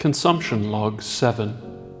Consumption Log 7.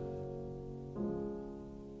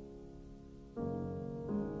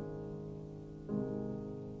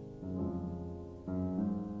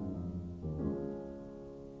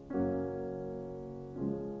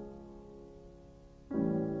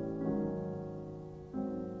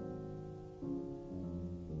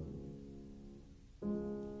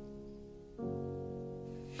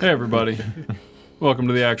 Hey everybody, welcome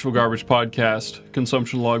to the Actual Garbage Podcast,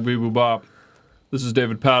 Consumption Log Bee Boo Bop. This is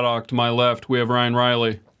David Paddock. To my left, we have Ryan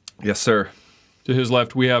Riley. Yes, sir. To his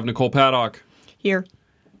left, we have Nicole Paddock. Here.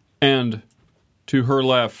 And to her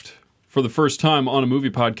left, for the first time on a movie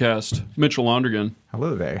podcast, Mitchell Londergan.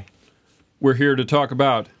 Hello there. We're here to talk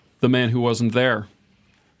about The Man Who Wasn't There.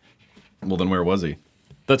 Well, then where was he?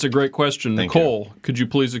 That's a great question. Thank Nicole, could you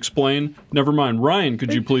please explain? Never mind. Ryan,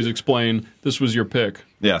 could you please explain? This was your pick.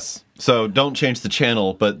 Yes. So don't change the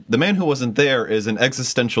channel, but The Man Who Wasn't There is an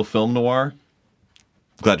existential film noir.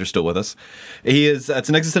 Glad you're still with us. It's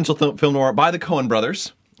an existential film noir by the Coen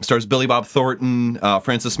brothers. Stars Billy Bob Thornton,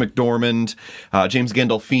 Frances McDormand, James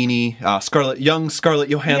Gandolfini, young Scarlett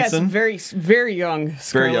Johansson. Yes, very young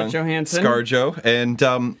Scarlett Johansson. ScarJo. And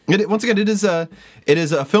once again, it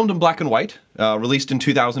is filmed in black and white, released in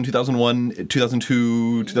 2000, 2001,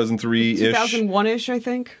 2002, 2003-ish. 2001-ish, I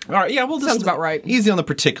think. All right, yeah, well, sounds about right. Easy on the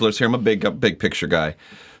particulars here. I'm a big picture guy.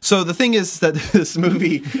 So the thing is that this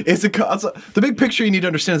movie is the big picture you need to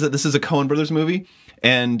understand is that this is a Coen Brothers movie,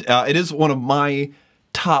 and it is one of my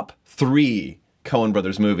top 3 Coen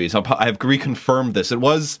Brothers movies. I've reconfirmed this. It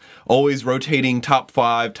was always rotating top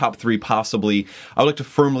 5, top 3 possibly. I would like to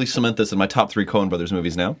firmly cement this in my top 3 Coen Brothers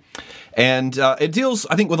movies now. And it deals,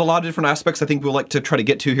 I think, with a lot of different aspects I think we'll like to try to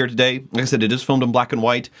get to here today. Like I said, it is filmed in black and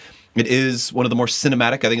white. It is one of the more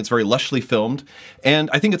cinematic. I think it's very lushly filmed. And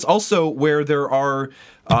I think it's also where there are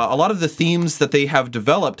a lot of the themes that they have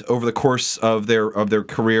developed over the course of their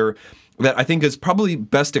career that I think is probably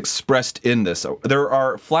best expressed in this. So there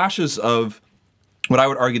are flashes of what I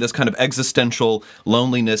would argue this kind of existential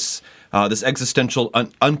loneliness, this existential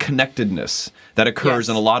unconnectedness that occurs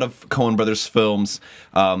in a lot of Coen Brothers films.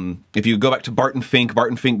 If you go back to Barton Fink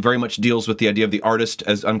very much deals with the idea of the artist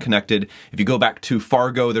as unconnected. If you go back to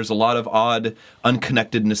Fargo, there's a lot of odd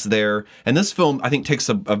unconnectedness there. And this film, I think, takes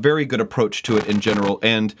a very good approach to it in general.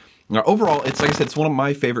 And overall, it's like I said, it's one of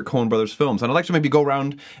my favorite Coen Brothers films. And I'd like to maybe go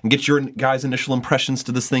around and get your guys' initial impressions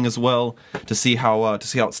to this thing as well to see how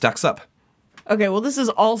it stacks up. Okay, well, this is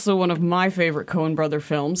also one of my favorite Coen Brother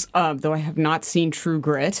films, though I have not seen True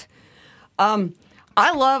Grit. I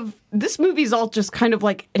love this movie's all just kind of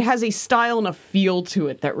like it has a style and a feel to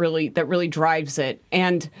it that really drives it,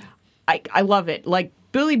 and I love it. Like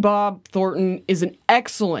Billy Bob Thornton is an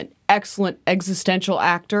excellent existential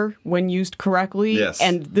actor when used correctly. Yes.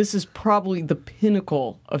 And this is probably the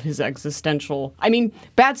pinnacle of his existential. I mean,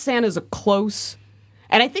 Bad Santa is a close,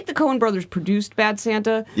 and I think the Coen Brothers produced Bad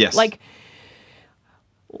Santa. Yes. Like,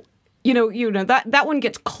 you know that one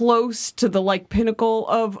gets close to the like pinnacle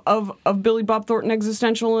of Billy Bob Thornton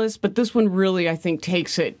existentialist, but this one really I think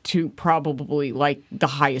takes it to probably like the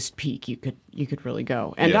highest peak you could really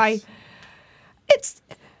go. And yes. It's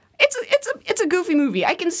a goofy movie.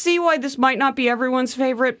 I can see why this might not be everyone's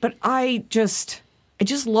favorite, but I just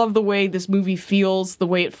love the way this movie feels, the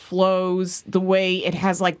way it flows, the way it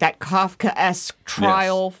has like that Kafka-esque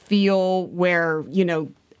trial feel where,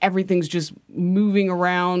 everything's just moving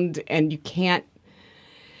around and you can't...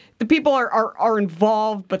 The people are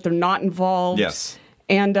involved, but they're not involved. Yes.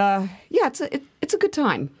 And, it's a good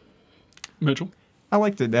time. Mitchell? I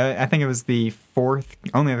liked it. I think it was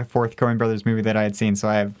only the fourth Coen Brothers movie that I had seen, so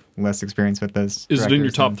I have less experience with those. Is it in your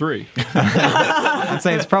top 3? I'd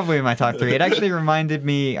say it's probably in my top 3. It actually reminded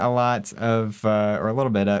me a lot of, or a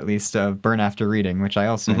little bit at least, of Burn After Reading, which I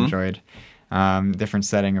also enjoyed. Different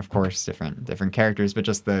setting, of course, different characters, but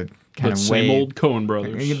just the kind of way... Same old Coen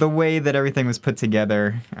Brothers. The way that everything was put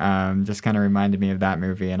together just kind of reminded me of that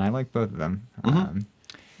movie, and I like both of them.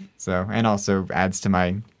 And also adds to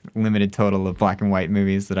my limited total of black and white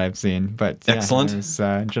movies that I've seen. But yeah, excellent. It was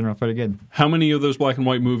in general pretty good. How many of those black and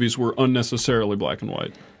white movies were unnecessarily black and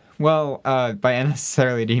white? Well, by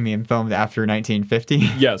unnecessarily do you mean filmed after 1950?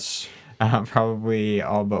 Yes. Probably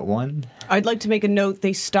all but one. I'd like to make a note.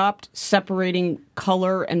 They stopped separating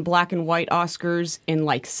color and black and white Oscars in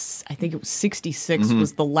I think it was 66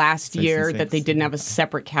 was the last year 66. that they didn't have a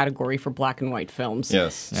separate category for black and white films.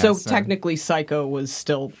 Yes. So technically Psycho was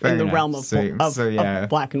still in the realm of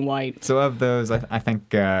black and white. So of those, I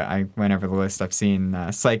think I went over the list. I've seen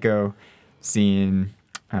Psycho, seen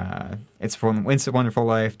It's a Wonderful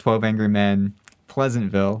Life, 12 Angry Men,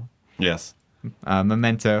 Pleasantville. Yes.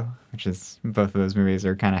 Memento, which is both of those movies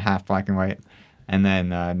are kind of half black and white. and then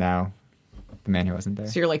now The Man Who Wasn't There.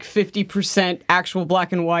 So you're like 50% actual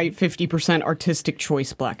black and white, 50% artistic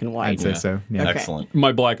choice black and white. I'd say so. Yeah. Okay. Excellent.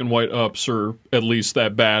 My black and white ups are at least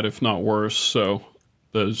that bad, if not worse. So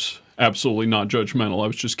that's absolutely not judgmental. I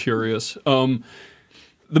was just curious.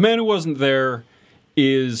 The Man Who Wasn't There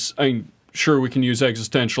is, I'm sure we can use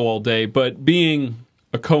existential all day, but being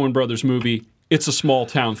a Coen Brothers movie, it's a small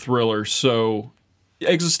town thriller. So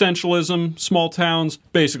existentialism, small towns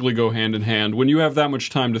basically go hand in hand. When you have that much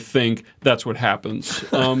time to think, that's what happens.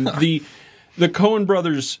 The Coen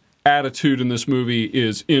Brothers attitude in this movie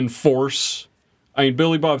is in force. I mean,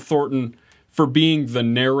 Billy Bob Thornton, for being the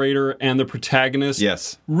narrator and the protagonist,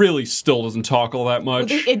 Yes. really still doesn't talk all that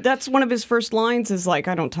much. That's one of his first lines is like,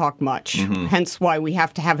 I don't talk much. Hence why we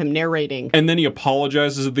have to have him narrating. And then he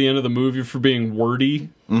apologizes at the end of the movie for being wordy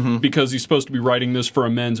because he's supposed to be writing this for a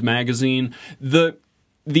men's magazine.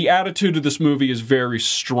 The attitude of this movie is very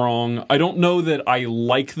strong. I don't know that I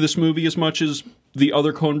like this movie as much as the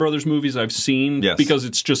other Coen Brothers movies I've seen Yes. because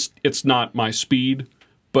it's not my speed.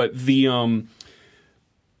 But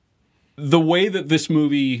the way that this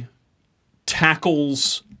movie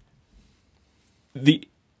tackles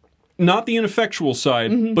not the ineffectual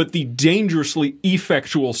side, but the dangerously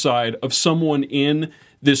effectual side of someone in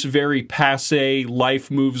this very passé,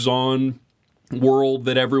 life moves on world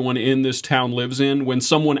that everyone in this town lives in, when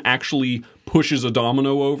someone actually pushes a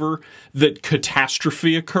domino over, that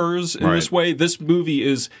catastrophe occurs in this way. This movie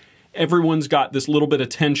is, everyone's got this little bit of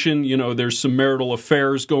tension. You know, there's some marital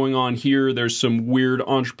affairs going on here. There's some weird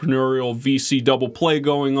entrepreneurial VC double play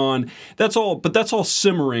going on. That's all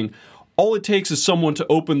simmering. All it takes is someone to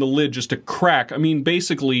open the lid just a crack. I mean,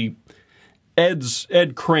 basically, Ed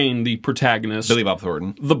Crane, the protagonist, Billy Bob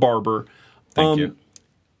Thornton. the barber, Thank you.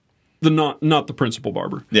 not the principal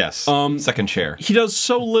barber. Yes. Second chair. He does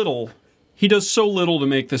so little. He does so little to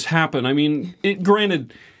make this happen. I mean,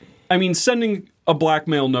 sending a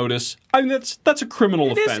blackmail notice, I mean, that's a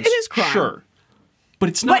criminal offense. It is crime. Sure. But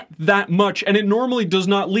it's not that much, and it normally does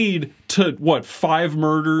not lead to, 5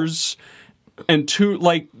 murders and 2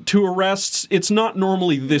 arrests? It's not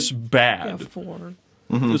normally this bad. 4.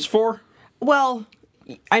 It's 4? Well,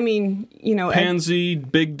 I mean, Pansy,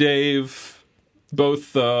 Big Dave,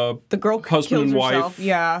 both the girl husband kills and wife. herself.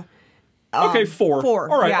 Yeah. Okay, 4. 4.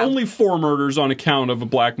 All right, yeah. only 4 murders on account of a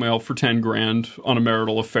blackmail for $10,000 on a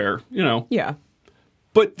marital affair. Yeah.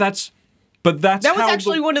 But that's That was how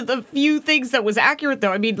actually one of the few things that was accurate,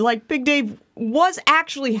 though. I mean, Big Dave was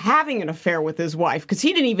actually having an affair with his wife, because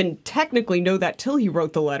he didn't even technically know that till he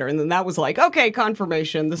wrote the letter, and then that was like, okay,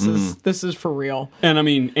 confirmation. This is for real. And I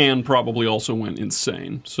mean, Anne probably also went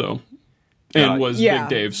insane. So Anne was yeah. Big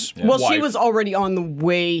Dave's Well, wife. she was already on the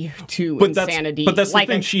way to insanity. But that's the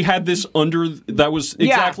thing. She had this under. That was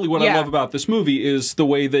exactly what I love about this movie, is the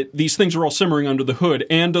way that these things are all simmering under the hood.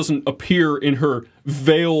 Anne doesn't appear in her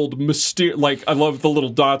veiled mysterious. I love the little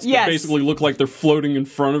dots that basically look like they're floating in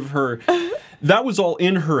front of her. That was all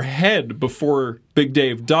in her head before Big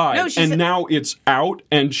Dave died, and now it's out,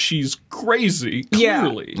 and she's crazy.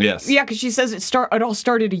 Clearly, Yes. Yeah, because she says it all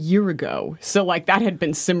started a year ago, so that had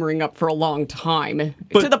been simmering up for a long time,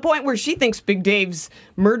 to the point where she thinks Big Dave's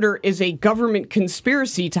murder is a government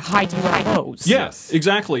conspiracy to hide UFOs. Yes,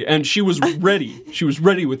 exactly, and she was ready. She was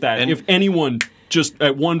ready with that. And if anyone just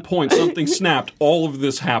at one point something snapped, all of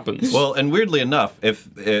this happens. Well, and weirdly enough, if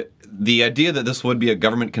the idea that this would be a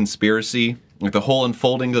government conspiracy, like the whole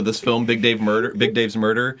unfolding of this film, Big Dave's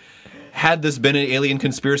Murder, had this been an alien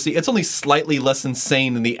conspiracy, it's only slightly less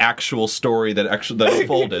insane than the actual story that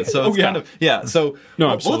unfolded. So it's kind of So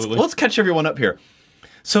absolutely. Let's catch everyone up here.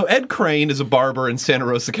 So Ed Crane is a barber in Santa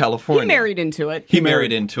Rosa, California. He married into it. He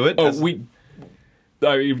married into it.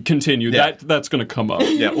 Continue. Yeah. That's going to come up.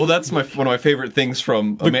 Yeah, well, that's one of my favorite things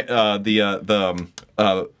from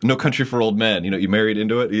No Country for Old Men. You married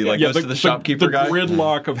into it. He goes to the shopkeeper guy. The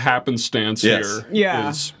gridlock of happenstance here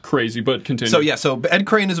is crazy, but continue. So Ed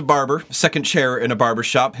Crane is a barber, second chair in a barber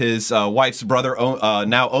shop. His wife's brother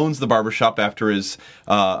now owns the barber shop after he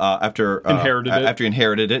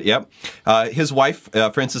inherited it. Yep. His wife,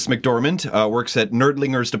 Frances McDormand, works at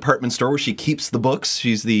Nerdlinger's department store, where she keeps the books.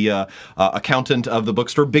 She's the accountant of the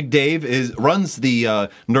bookstore. Big Dave runs the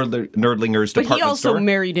Nerdlinger's department store. But he also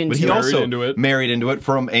married into it. Married into it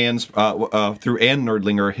from Anne's through Anne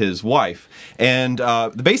Nerdlinger, his wife. And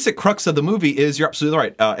the basic crux of the movie is, you're absolutely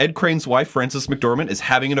right, Ed Crane's wife, Frances McDormand, is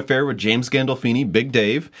having an affair with James Gandolfini, Big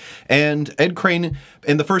Dave, and Ed Crane,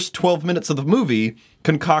 in the first 12 minutes of the movie,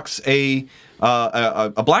 concocts a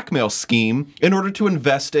blackmail scheme in order to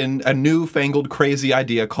invest in a newfangled crazy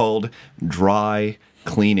idea called dry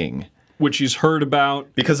cleaning. which he's heard about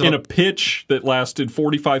Because of in a pitch that lasted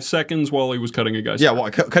 45 seconds while he was cutting a guy's Yeah, hair.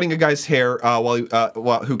 well, cutting a guy's hair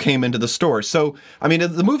who came into the store. So, I mean,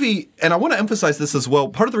 the movie, and I want to emphasize this as well,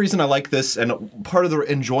 part of the reason I like this and part of the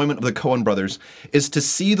enjoyment of the Coen brothers is to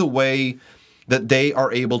see the way that they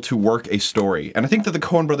are able to work a story. And I think that the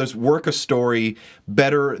Coen brothers work a story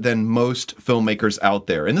better than most filmmakers out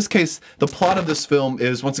there. In this case, the plot of this film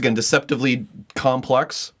is, once again, deceptively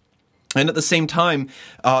complex. And at the same time,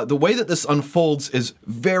 the way that this unfolds is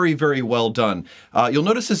very, very well done. You'll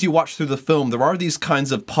notice as you watch through the film, there are these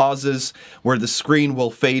kinds of pauses where the screen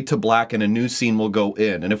will fade to black and a new scene will go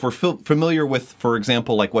in. And if we're familiar with, for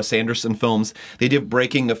example, like Wes Anderson films, the idea of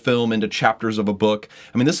breaking a film into chapters of a book,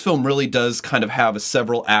 I mean, this film really does kind of have a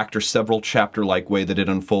several act or several chapter-like way that it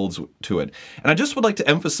unfolds to it. And I just would like to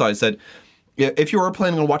emphasize that if you are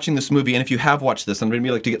planning on watching this movie, and if you have watched this, I'm going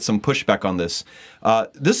to like to get some pushback on this.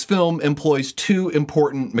 This film employs two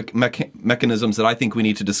important mechanisms that I think we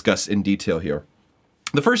need to discuss in detail here.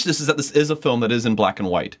 The first is that this is a film that is in black and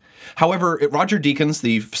white. However, Roger Deakins,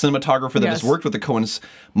 the cinematographer that has worked with the Coens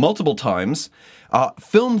multiple times,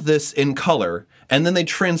 filmed this in color, and then they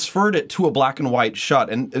transferred it to a black and white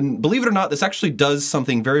shot. And believe it or not, this actually does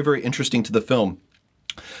something very, very interesting to the film.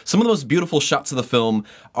 Some of the most beautiful shots of the film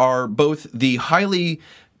are both the highly,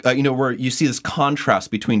 where you see this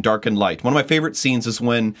contrast between dark and light. One of my favorite scenes is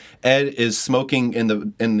when Ed is smoking in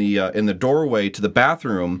the doorway to the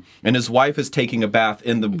bathroom, and his wife is taking a bath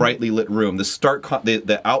in the brightly lit room. The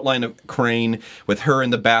the outline of Crane with her in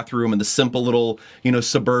the bathroom and the simple little,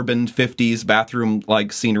 suburban 50s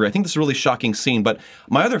bathroom-like scenery. I think this is a really shocking scene. But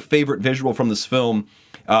my other favorite visual from this film,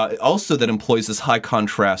 also that employs this high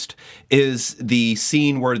contrast, is the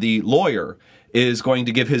scene where the lawyer is going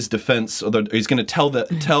to give his defense, or he's going to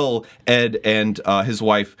tell Ed and his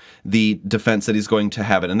wife the defense that he's going to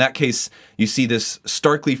have it. In that case, you see this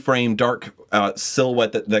starkly framed dark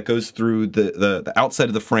silhouette that goes through the outside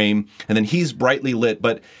of the frame, and then he's brightly lit,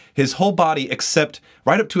 but his whole body, except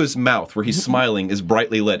right up to his mouth where he's smiling, is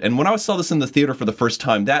brightly lit. And when I saw this in the theater for the first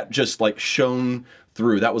time, that just like shone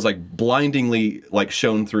through. That was like blindingly like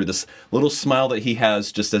shone through. This little smile that he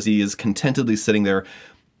has just as he is contentedly sitting there.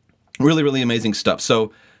 Really, really amazing stuff.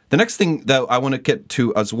 So the next thing that I want to get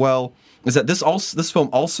to as well is that this film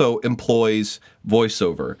also employs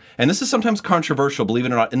voiceover. And this is sometimes controversial, believe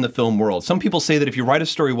it or not, in the film world. Some people say that if you write a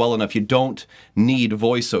story well enough, you don't need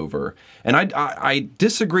voiceover. And I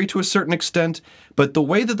disagree to a certain extent, but the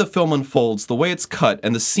way that the film unfolds, the way it's cut,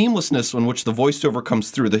 and the seamlessness in which the voiceover comes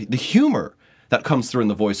through, the humor that comes through in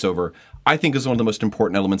the voiceover, I think is one of the most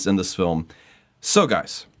important elements in this film. So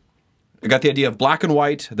guys, I got the idea of black and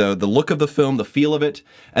white, the look of the film, the feel of it,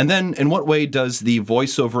 and then in what way does the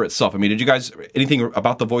voiceover itself? I mean, did you guys anything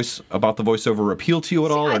about the voiceover appeal to you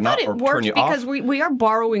at all, or not, or turn you off? Because we are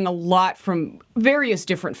borrowing a lot from various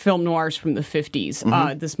different film noirs from the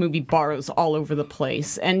 50s. This movie borrows all over the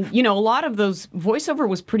place, and a lot of those voiceover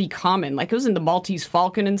was pretty common. Like it was in the Maltese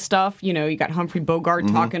Falcon and stuff. You got Humphrey Bogart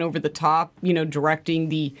talking over the top, directing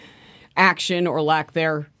the action or lack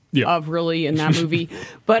there. Yeah. Of really in that movie.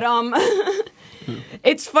 But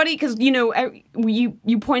it's funny because,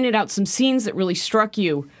 you pointed out some scenes that really struck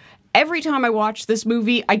you. Every time I watch this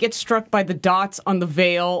movie, I get struck by the dots on the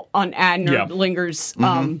veil on Adner Linger's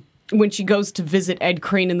when she goes to visit Ed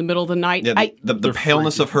Crane in the middle of the night. Yeah, the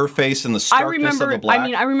paleness of her face and the starkness of the black.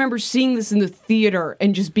 I remember seeing this in the theater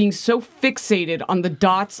and just being so fixated on the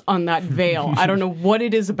dots on that veil. I don't know what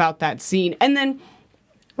it is about that scene. And then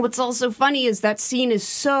what's also funny is that scene is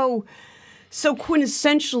so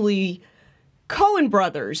quintessentially Coen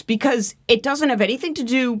brothers, because it doesn't have anything to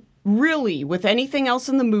do really with anything else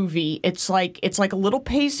in the movie. It's like a little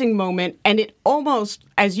pacing moment, and it almost,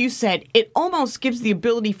 as you said, it almost gives the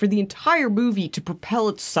ability for the entire movie to propel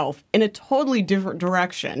itself in a totally different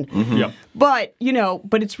direction. Yeah. But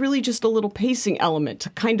it's really just a little pacing element to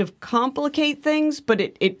kind of complicate things, but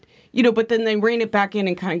but then they rein it back in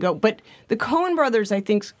and kind of go. But the Coen brothers, I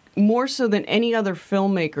think, more so than any other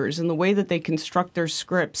filmmakers in the way that they construct their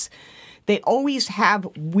scripts, they always have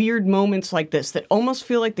weird moments like this that almost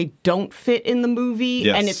feel like they don't fit in the movie.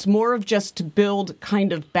 Yes. And it's more of just to build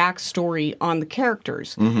kind of backstory on the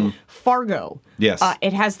characters. Fargo. Yes.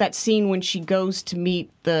 It has that scene when she goes to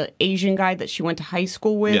meet the Asian guy that she went to high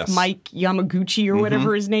school with, Yes. Mike Yamaguchi or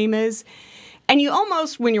whatever his name is. And you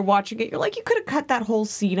almost, when you're watching it, you're like, you could have cut that whole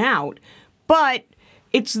scene out. But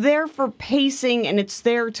it's there for pacing, and it's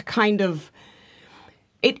there to kind of...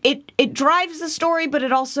 It drives the story, but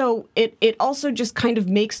it also just kind of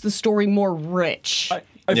makes the story more rich.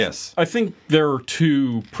 Yes. I think there are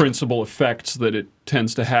two principal effects that it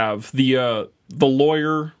tends to have. The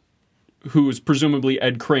lawyer who is presumably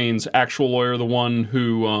Ed Crane's actual lawyer, the one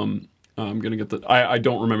who I'm going to get the I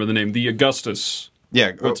don't remember the name, the Augustus.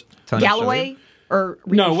 Yeah. Tony Galloway or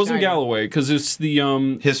No, it wasn't Schneider? Galloway because it's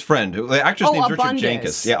the His friend. The actor's name's Richard Abundus.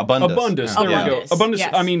 Jenkins. Yeah, Abundus. Abundus. There we go. Abundus, Abundus.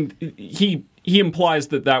 yes. I mean, he implies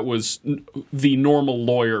that was the normal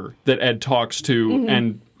lawyer that Ed talks to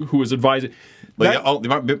and who is advising. Like,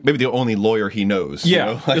 maybe the only lawyer he knows. you Yeah,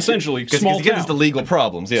 know? Like, essentially, because small he gets town. the legal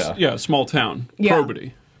problems. Yeah, Yeah, small town Yeah.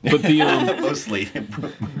 probity. But the mostly.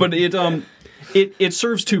 but it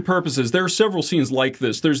serves two purposes. There are several scenes like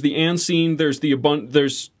this. There's the Anne scene. There's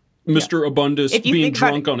there's Mr. Abundus If you being think about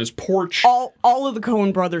drunk it, on his porch. All of the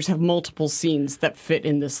Coen brothers have multiple scenes that fit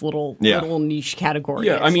in this little niche category.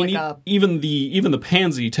 Yeah, I It's mean, like even the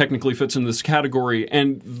pansy technically fits in this category,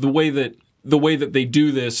 and the way that they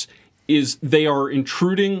do this is they are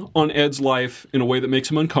intruding on Ed's life in a way that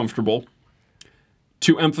makes him uncomfortable,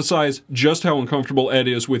 to emphasize just how uncomfortable Ed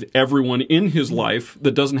is with everyone in his life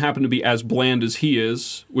that doesn't happen to be as bland as he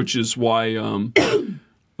is, which is why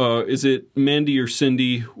is it Mandy or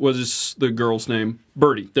Cindy? What is the girl's name?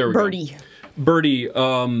 Birdie. There we Birdie. go. Birdie.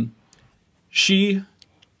 She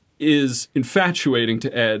is infatuating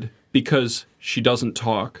to Ed because she doesn't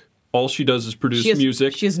talk. All she does is produce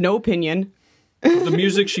music. She has no opinion. The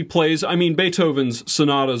music she plays, I mean, Beethoven's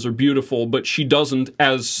sonatas are beautiful, but she doesn't,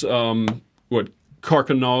 as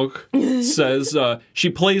Carcanog says,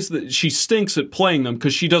 she stinks at playing them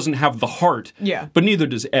because she doesn't have the heart. Yeah. But neither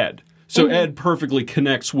does Ed. So Ed perfectly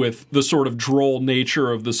connects with the sort of droll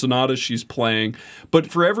nature of the sonatas she's playing. But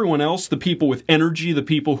for everyone else, the people with energy, the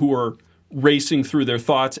people who are racing through their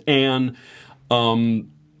thoughts, and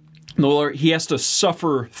he has to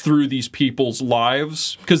suffer through these people's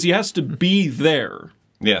lives because he has to be there.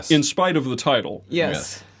 Yes. In spite of the title.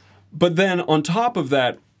 Yes. But then on top of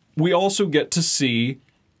that, we also get to see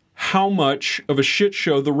how much of a shit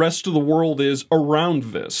show the rest of the world is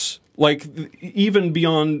around this. Like, even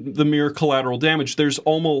beyond the mere collateral damage, there's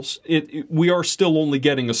almost... we are still only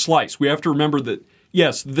getting a slice. We have to remember that,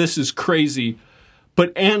 yes, this is crazy,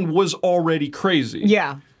 but Anne was already crazy.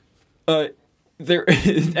 Yeah. And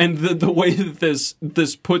the way that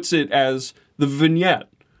this puts it as the vignette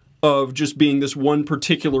of just being this one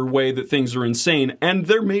particular way that things are insane, and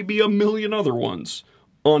there may be a million other ones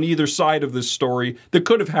on either side of this story that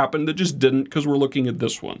could have happened that just didn't because we're looking at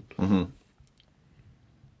this one. Mm-hmm.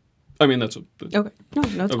 I mean, that's Okay. No,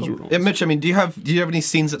 that's cool. Yeah, Mitch, I mean, do you have any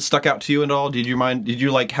scenes that stuck out to you at all? Did you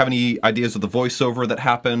have any ideas of the voiceover that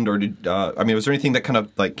happened, or was there anything that kind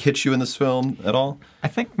of like hit you in this film at all? I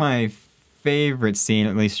think my favorite scene,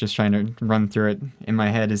 at least just trying to run through it in my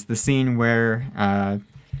head, is the scene where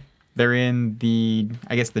they're in the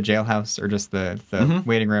jailhouse or just the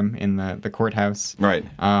waiting room in the courthouse. Right.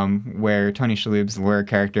 Where Tony Shalhoub's lawyer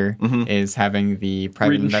character is having the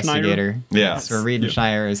private investigator. Yes. So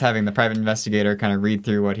Riedenschneider is having the private investigator kind of read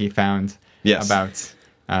through what he found about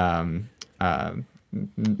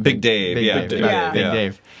Big Dave. Big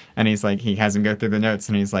Dave. And he's like, he has him go through the notes,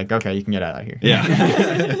 and he's like, okay, you can get out of here.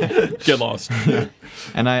 Yeah. Get lost.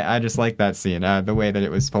 And I just like that scene, the way that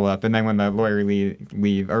it was pulled up. And then when the lawyer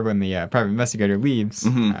when the private investigator leaves,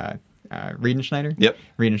 Riedenschneider? Yep.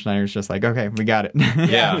 Riedenschneider's just like, okay, we got it.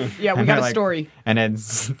 Yeah. Yeah, we And got a they're story. And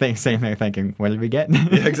Ed's sitting there thinking, what did we get?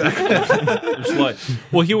 Yeah, exactly. It's like,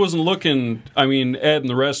 well, he wasn't looking. I mean, Ed and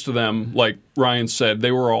the rest of them, like Ryan said,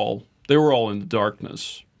 they were all in the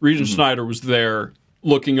darkness. Riedenschneider was there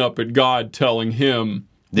looking up at God, telling him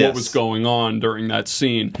what was going on during that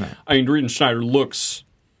scene. Right. I mean, Riedenschneider looks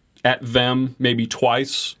at them maybe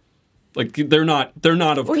twice. Like, they're not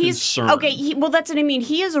of concern. That's what I mean.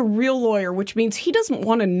 He is a real lawyer, which means he doesn't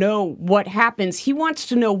want to know what happens. He wants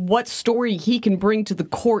to know what story he can bring to the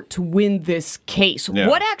court to win this case. Yeah.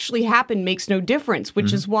 What actually happened makes no difference,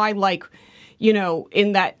 which is why, like, you know,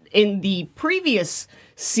 in the previous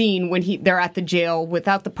scene when they're at the jail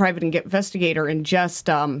without the private investigator and just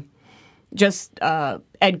Ed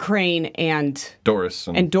Crane and Doris,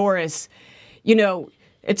 you know,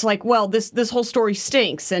 it's like, well, this whole story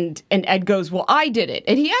stinks, and Ed goes, well, I did it,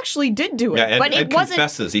 and he actually did do it. Yeah, but Ed it wasn't.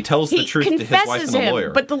 Confesses. He tells the truth to his wife and the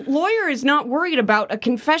lawyer. But the lawyer is not worried about a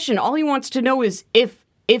confession. All he wants to know is if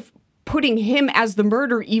putting him as the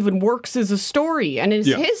murderer even works as a story, and in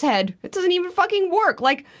his head, it doesn't even fucking work.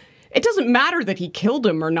 Like, it doesn't matter that he killed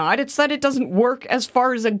him or not. It's that it doesn't work as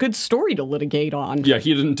far as a good story to litigate on. Yeah,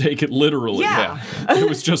 he didn't take it literally. Yeah. It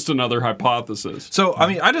was just another hypothesis. So, I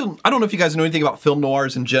mean, I don't know if you guys know anything about film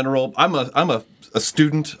noirs in general. I'm a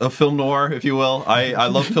student of film noir, if you will. I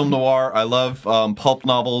love film noir. I love pulp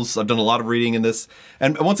novels. I've done a lot of reading in this.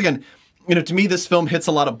 And once again, you know, to me, this film hits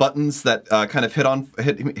a lot of buttons that kind of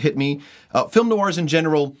hit me. Film noirs in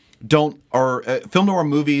general film noir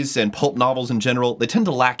movies and pulp novels in general, they tend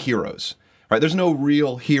to lack heroes. Right? There's no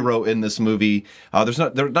real hero in this movie.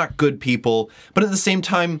 They're not good people, but at the same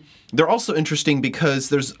time, they're also interesting because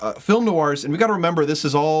there's film noirs, and we got to remember this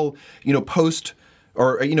is all post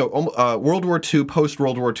or World War II, post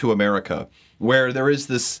World War II America, where there is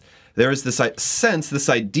this sense, this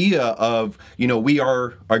idea of we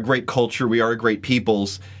are a great culture, we are great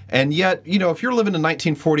peoples, and yet if you're living in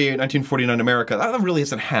 1948, 1949 America, that really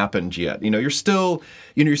hasn't happened yet. You're still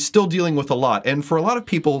dealing with a lot, and for a lot of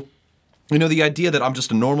people, the idea that I'm just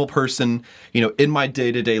a normal person, in my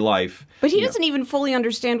day-to-day life. But he doesn't even fully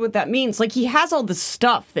understand what that means. Like, he has all the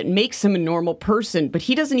stuff that makes him a normal person, but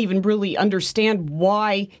he doesn't even really understand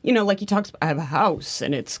why, like he talks, I have a house,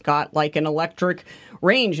 and it's got, like, an electric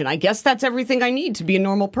range, and I guess that's everything I need to be a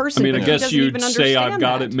normal person. I mean, I guess you'd say I've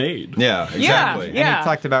got it made. Yeah, exactly. Yeah. And he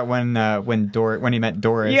talked about when he met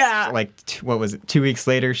Doris, like, what was it, 2 weeks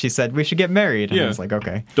later, she said, we should get married. And I was like,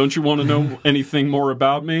 okay. Don't you want to know anything more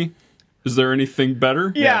about me? Is there anything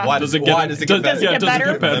better? Yeah. Why does it get better? Does it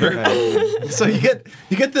get better? So you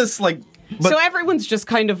get this like. So everyone's just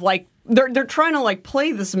kind of like they're trying to like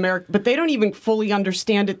play this America, but they don't even fully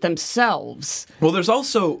understand it themselves. Well, there's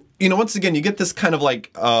also once again you get this kind of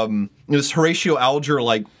like this Horatio Alger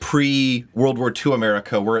like pre-World War II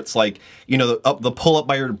America where it's like the pull up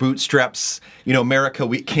by your bootstraps America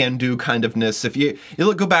we can do kind ofness. If you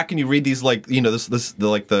go back and you read these like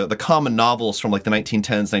the common novels from like the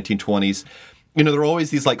 1910s 1920s. There are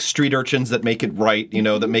always these like street urchins that make it right,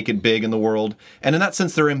 that make it big in the world. And in that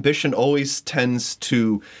sense, their ambition always tends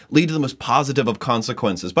to lead to the most positive of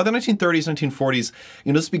consequences. By the 1930s, 1940s,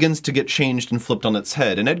 this begins to get changed and flipped on its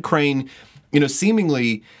head. And Ed Crane,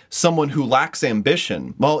 seemingly someone who lacks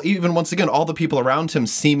ambition, well, even once again, all the people around him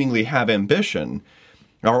seemingly have ambition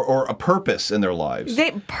or a purpose in their lives.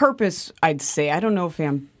 Purpose, I'd say. I don't know if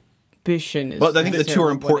ambition is. Well, I think the two are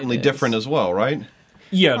importantly different as well, right?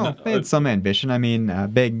 Yeah, they had some ambition. I mean,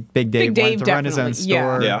 Big Dave wanted to run his own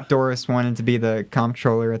store. Yeah. Doris wanted to be the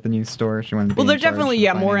comptroller at the new store. She wanted to be they're in charge definitely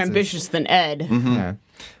of more finances. ambitious than Ed. Mm-hmm. Yeah.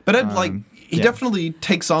 But Ed, he definitely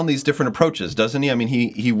takes on these different approaches, doesn't he? I mean,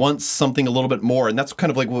 he wants something a little bit more, and that's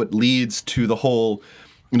kind of like what leads to the whole,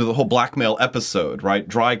 the whole blackmail episode, right?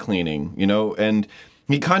 Dry cleaning, and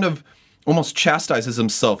he kind of almost chastises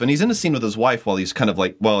himself, and he's in a scene with his wife while he's kind of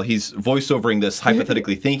like, he's voiceovering this,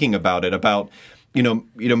 hypothetically thinking about it, about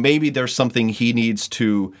maybe there's something he needs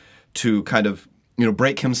to kind of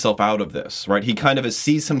break himself out of this, right? He kind of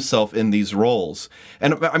sees himself in these roles.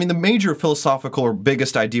 And I mean, the major philosophical or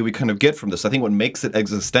biggest idea we kind of get from this, I think what makes it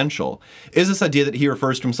existential, is this idea that he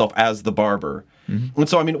refers to himself as the barber. Mm-hmm. And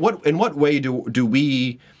so, I mean, in what way do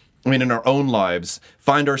we, in our own lives,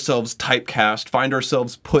 find ourselves typecast, find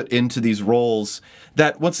ourselves put into these roles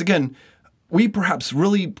that, once again, we perhaps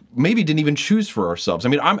really maybe didn't even choose for ourselves? I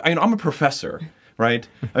mean, I'm a professor. Right?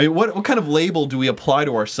 I mean, what kind of label do we apply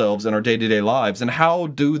to ourselves in our day-to-day lives? And how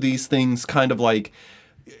do these things kind of like,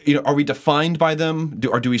 are we defined by them?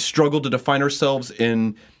 Or do we struggle to define ourselves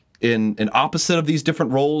in opposite of these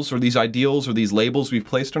different roles or these ideals or these labels we've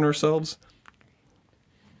placed on ourselves?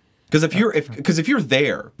 Because if you're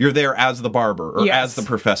there, you're there as the barber or as the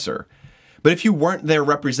professor. But if you weren't there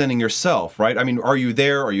representing yourself, right? I mean, are you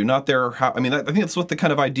there? Are you not there? I think that's what the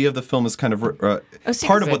kind of idea of the film is kind of part of what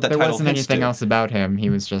that title There wasn't hints anything to. else about him. He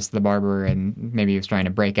was just the barber, and maybe he was trying to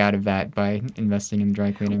break out of that by investing in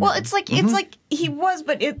dry cleaning. Well, it's like he was,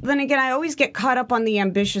 but then again, I always get caught up on the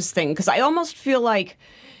ambitious thing because I almost feel like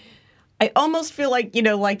like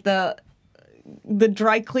the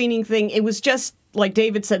dry cleaning thing. It was just, like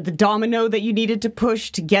David said, the domino that you needed to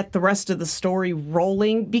push to get the rest of the story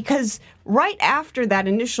rolling. Because right after that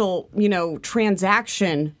initial,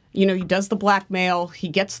 transaction, he does the blackmail, he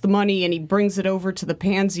gets the money, and he brings it over to the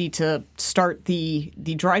Pansy to start the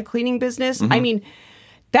dry cleaning business. Mm-hmm. I mean,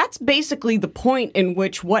 that's basically the point in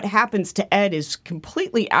which what happens to Ed is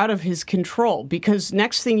completely out of his control, because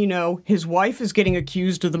next thing you know, his wife is getting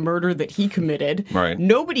accused of the murder that he committed. Right.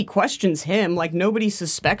 Nobody questions him. Like, nobody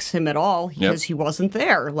suspects him at all because he wasn't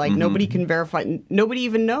there. Like, nobody can verify. Nobody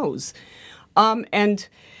even knows. And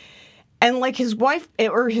like his wife,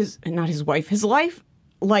 or not his wife, his life,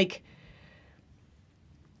 like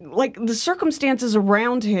the circumstances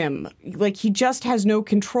around him, like he just has no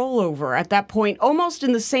control over at that point, almost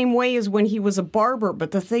in the same way as when he was a barber. But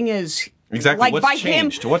the thing is, exactly, like, what's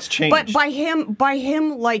changed? What's changed? But by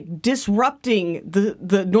him, like disrupting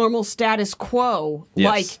the normal status quo,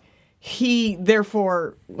 like he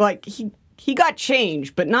therefore, like he got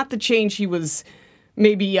change, but not the change he was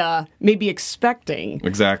maybe expecting.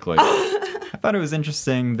 Exactly. I thought it was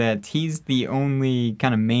interesting that he's the only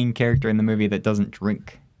kind of main character in the movie that doesn't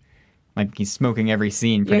drink. like he's smoking every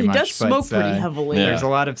scene pretty he much. does smoke pretty heavily. Yeah. There's a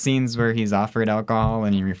lot of scenes where he's offered alcohol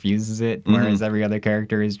and he refuses it, whereas every other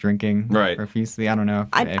character is drinking Right. profusely. I don't know.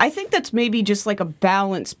 I think that's maybe just like a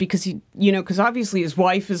balance because because obviously his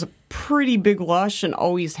wife is a pretty big lush and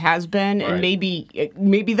always has been, Right. and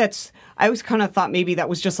maybe that's. I always kind of thought maybe that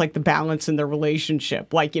was just like the balance in their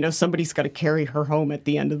relationship. Like somebody's got to carry her home at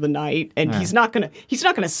the end of the night, and he's not gonna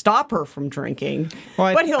stop her from drinking,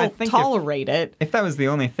 Well, but I he'll think tolerate it. If that was the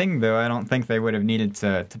only thing, though, I don't think they would have needed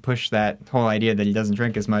to push that whole idea that he doesn't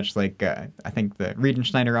drink as much. Like, I think the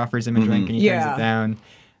Riedenschneider offers him a drink and he turns Yeah. it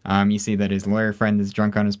down. You see that his lawyer friend is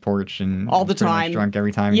drunk on his porch and All the pretty much time. drunk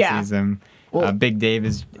every time Yeah. he sees him. Big Dave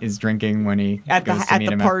is drinking when he At the- goes to at meet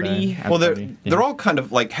the him party. At the Well, party. they're all kind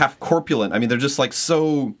of like half corpulent. I mean, they're just like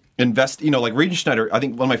so like Riedenschneider. I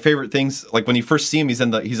think one of my favorite things, like when you first see him, he's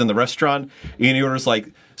in the restaurant and he orders like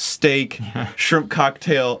steak, shrimp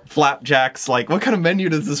cocktail, flapjacks. Like, what kind of menu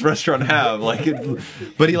does this restaurant have? Like,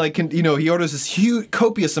 but he like he orders this huge,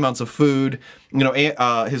 copious amounts of food.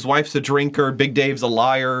 His wife's a drinker. Big Dave's a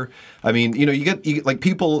liar. I mean, you get like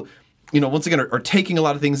people. Once again, are taking a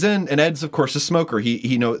lot of things in, and Ed's, of course, a smoker.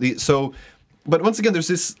 But once again, there's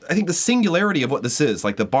this, I think, the singularity of what this is,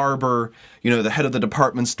 like the barber, the head of the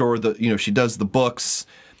department store, she does the books,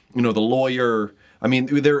 the lawyer. I mean,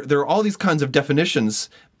 there are all these kinds of definitions,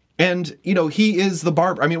 and, he is the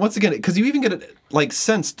barber. I mean, once again, because you even get it, like,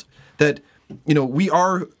 sensed that, we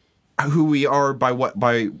are who we are by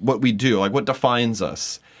what we do, like what defines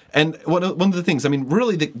us. And one of the things, I mean,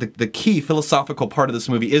 really the key philosophical part of this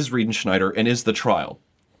movie is Riedenschneider and is the trial.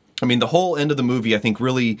 I mean, the whole end of the movie, I think,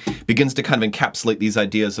 really begins to kind of encapsulate these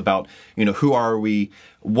ideas about, who are we,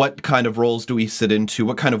 what kind of roles do we sit into,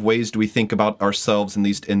 what kind of ways do we think about ourselves in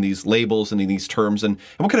these labels and in these terms, and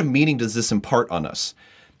what kind of meaning does this impart on us?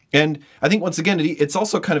 And I think, once again, it's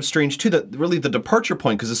also kind of strange, too, that really the departure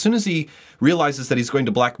point, because as soon as he realizes that he's going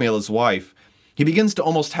to blackmail his wife, he begins to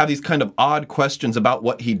almost have these kind of odd questions about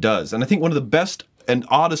what he does. And I think one of the best and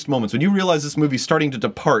oddest moments, when you realize this movie's starting to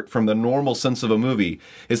depart from the normal sense of a movie,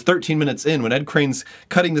 is 13 minutes in, when Ed Crane's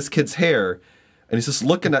cutting this kid's hair, and he's just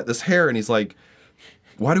looking at this hair, and he's like,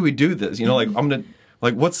 why do we do this?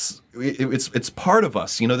 Like, it's part of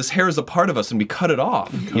us. This hair is a part of us, and we cut it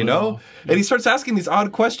off, And he starts asking these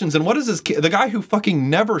odd questions, and what is this kid, the guy who fucking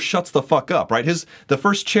never shuts the fuck up, right? The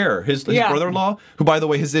first chair, his brother-in-law, who, by the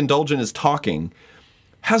way, his indulgent is talking,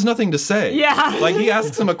 has nothing to say. Yeah. Like, he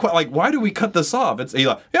asks him why do we cut this off? He's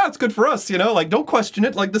like, yeah, it's good for us, like, don't question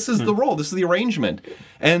it. Like, this is the role. This is the arrangement.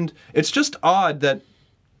 And it's just odd that,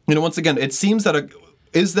 once again, it seems that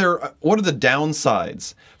what are the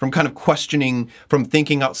downsides from kind of questioning, from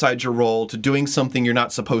thinking outside your role, to doing something you're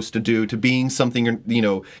not supposed to do, to being something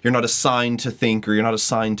you're not assigned to think, or you're not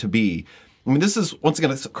assigned to be? I mean, this is, once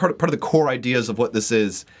again, part of the core ideas of what this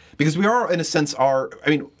is. Because we are, in a sense,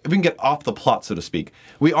 if we can get off the plot, so to speak,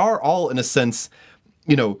 we are all, in a sense,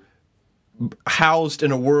 housed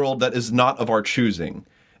in a world that is not of our choosing.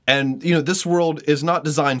 And, this world is not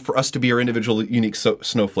designed for us to be our individual, unique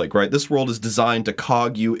snowflake, right? This world is designed to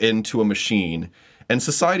cog you into a machine. And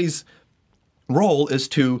society's role is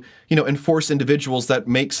to, enforce individuals that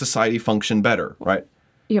make society function better, right?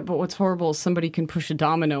 Yeah, but what's horrible is somebody can push a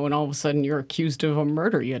domino and all of a sudden you're accused of a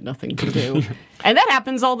murder you had nothing to do. And that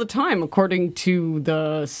happens all the time, according to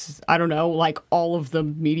all of the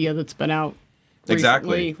media that's been out.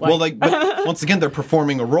 Exactly. Recently. But once again, they're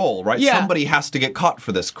performing a role, right? Yeah. Somebody has to get caught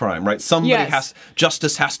for this crime, right?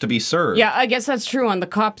 Justice has to be served. Yeah, I guess that's true on the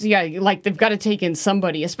cops. Yeah, like they've got to take in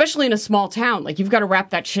somebody, especially in a small town. Like, you've got to wrap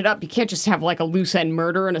that shit up. You can't just have like a loose end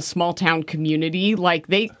murder in a small town community. Like,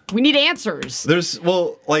 we need answers. I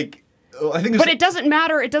think But it doesn't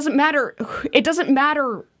matter. It doesn't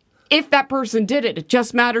matter if that person did it. It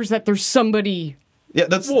just matters that there's somebody. Yeah,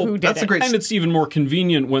 that's a great. And it's even more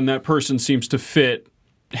convenient when that person seems to fit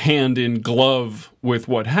hand in glove with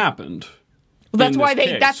what happened. That's why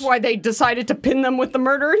they decided to pin them with the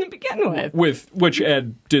murder to begin with. Which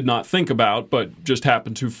Ed did not think about, but just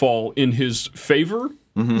happened to fall in his favor.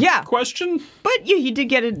 Mm-hmm. Yeah. Question. But yeah, he did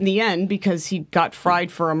get it in the end because he got fried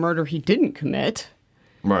for a murder he didn't commit.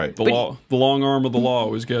 Right. The long arm of the law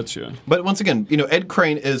always gets you. But once again, Ed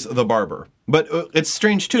Crane is the barber. But it's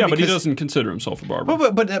strange too. Yeah, because, but he doesn't consider himself a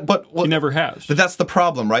barber. But he never has. But that's the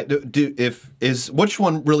problem, right? Which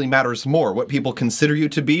one really matters more? What people consider you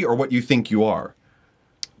to be, or what you think you are?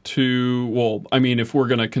 If we're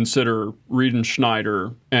going to consider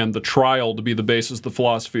Riedenschneider and the trial to be the basis of the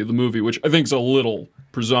philosophy of the movie, which I think is a little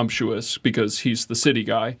presumptuous because he's the city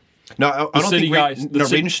guy. No, I don't think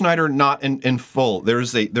Riedenschneider not in full.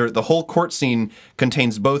 The whole court scene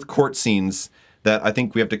contains both court scenes that I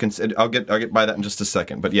think we have to consider. I'll get by that in just a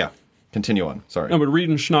second. But yeah. Continue on. Sorry. No, but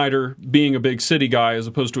Riedenschneider, being a big city guy as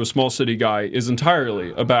opposed to a small city guy, is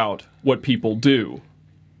entirely about what people do.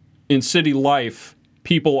 In city life,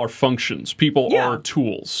 people are functions. People are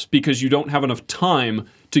tools because you don't have enough time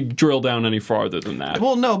to drill down any farther than that.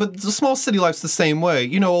 Well, no, but the small city life's the same way.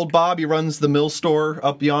 You know, old Bob, he runs the mill store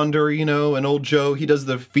up yonder, you know, and old Joe, he does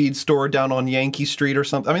the feed store down on Yankee Street or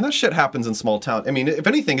something. I mean, that shit happens in small town. I mean, if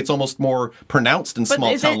anything, it's almost more pronounced in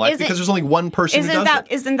small town life because there's only one person who does it.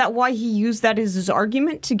 Isn't that why he used that as his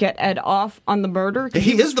argument to get Ed off on the murder?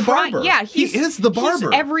 He is the barber. Yeah, he is the barber.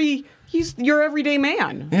 He's your everyday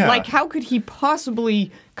man. Yeah. Like, how could he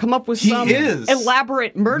possibly come up with some is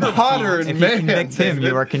elaborate murder modern plot? If you convict him,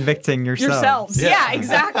 you are convicting yourselves. Yeah,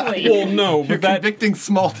 exactly. Well, no, You're but convicting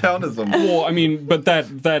small townism. well, I mean, but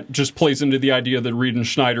that just plays into the idea that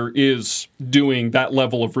Riedenschneider is doing that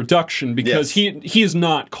level of reduction because he is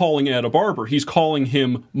not calling Ed a barber. He's calling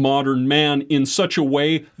him modern man in such a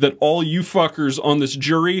way that all you fuckers on this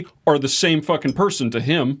jury are the same fucking person to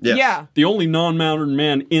him. Yes. Yeah. The only non-modern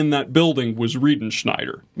man in that building was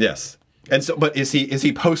Riedenschneider. Yes. And so, but is he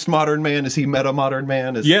postmodern man? Is he meta-modern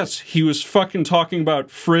man? Yes, he was fucking talking about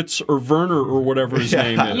Fritz or Werner or whatever his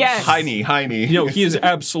name is. Yes. Heine. You know, he is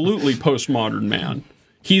absolutely postmodern man.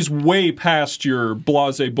 He's way past your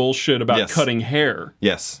blasé bullshit about cutting hair.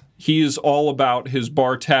 Yes. He is all about his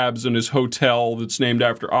bar tabs and his hotel that's named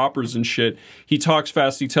after operas and shit. He talks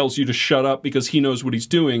fast. He tells you to shut up because he knows what he's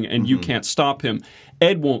doing and you can't stop him.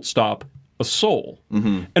 Ed won't stop a soul.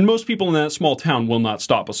 And most people in that small town will not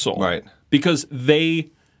stop a soul. Right. Because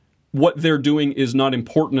what they're doing is not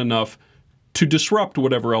important enough to disrupt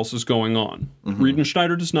whatever else is going on.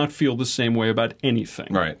 Riedenschneider does not feel the same way about anything.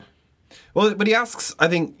 Right. Well, but he asks, I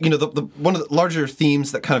think, you know, the one of the larger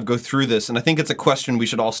themes that kind of go through this, and I think it's a question we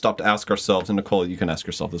should all stop to ask ourselves, and Nicole, you can ask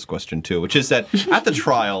yourself this question too, which is that at the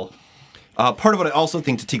trial, part of what I also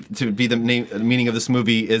think to be the meaning of this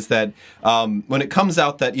movie is that when it comes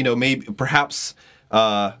out that, you know, maybe perhaps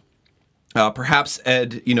Ed,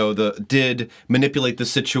 you know, did manipulate the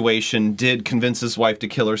situation, did convince his wife to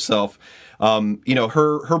kill herself. You know,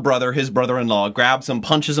 her brother, his brother-in-law, grabs him,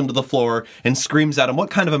 punches him to the floor, and screams at him, "What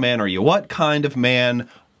kind of a man are you? What kind of man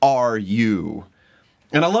are you?"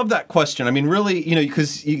 And I love that question. I mean, really, you know,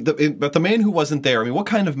 because but the man who wasn't there, I mean, what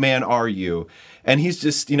kind of man are you? And he's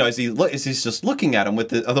just, you know, as he's just looking at him with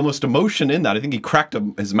the most emotion in that, I think he cracked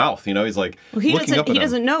his mouth. You know, he's like, he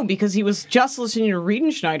doesn't know because he was just listening to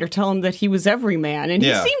Riedenschneider tell him that he was every man, and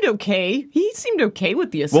he seemed okay. He seemed okay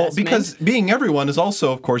with the assessment. Well, because being everyone is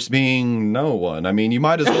also, of course, being no one. I mean, you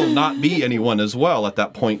might as well not be anyone as well at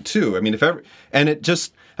that point too. I mean, and it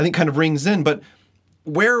just, I think, kind of rings in. But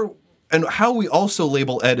where and how we also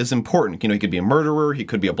label Ed is important. You know, he could be a murderer, he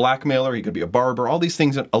could be a blackmailer, he could be a barber. All these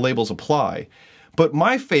things, labels apply. But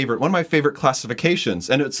one of my favorite classifications,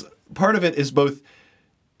 and it's part of it is both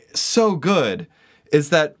so good, is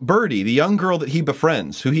that Birdie, the young girl that he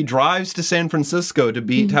befriends, who he drives to San Francisco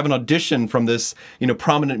to have an audition from this, you know,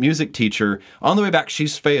 prominent music teacher. On the way back,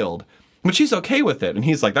 she's failed, but she's okay with it. And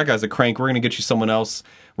he's like, "That guy's a crank. We're gonna get you someone else.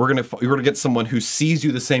 You're gonna get someone who sees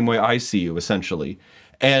you the same way I see you, essentially."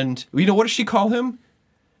 And you know, what does she call him?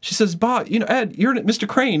 She says, "Bob, you know, Ed, Mr.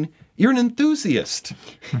 Crane. You're an enthusiast."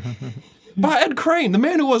 But Ed Crane, the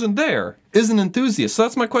man who wasn't there, is an enthusiast. So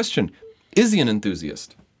that's my question. Is he an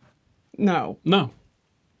enthusiast? No. No.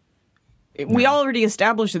 We already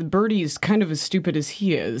established that Birdie is kind of as stupid as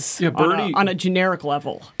he is. Yeah, Birdie, on a generic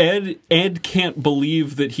level. Ed can't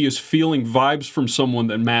believe that he is feeling vibes from someone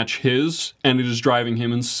that match his, and it is driving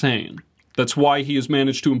him insane. That's why he has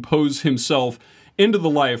managed to impose himself into the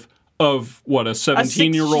life of, what, a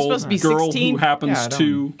 17-year-old girl 16? who happens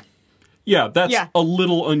to... Yeah, that's a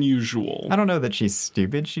little unusual. I don't know that she's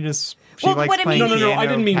stupid. She likes what I playing mean- No, I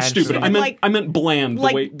didn't mean piano, stupid. I meant bland.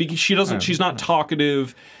 like- the way because she's not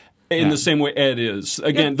talkative in the same way Ed is.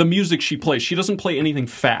 Again, the music she plays, she doesn't play anything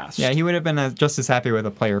fast. Yeah, he would have been just as happy with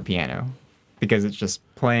a player piano because it's just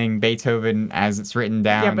playing Beethoven as it's written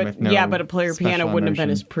down. But with no but a player special piano wouldn't have been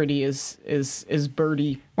emotion. as pretty as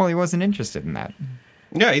Birdie. Well, he wasn't interested in that.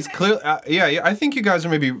 Yeah, he's clear. I think you guys are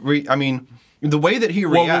maybe. I mean, the way that he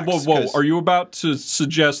reacts. Whoa! Are you about to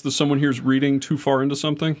suggest that someone here is reading too far into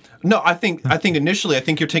something? No, I think initially, I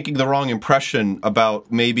think you're taking the wrong impression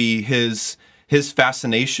about maybe his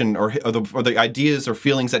fascination or the ideas or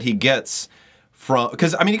feelings that he gets from.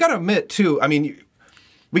 Because I mean, you got to admit too. I mean,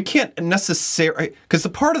 we can't necessarily, because the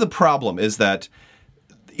part of the problem is that,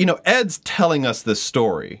 you know, Ed's telling us this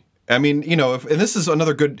story. I mean, you know, and this is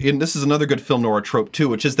another good film noir trope too,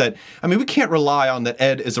 which is that, I mean, we can't rely on that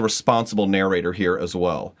Ed is a responsible narrator here as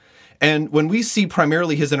well. And when we see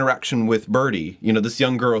primarily his interaction with Birdie, you know, this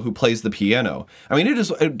young girl who plays the piano, I mean, it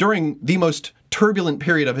is during the most turbulent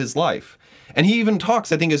period of his life. And he even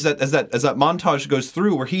talks, I think, as that montage goes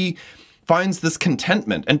through, where he finds this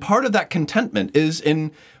contentment, and part of that contentment is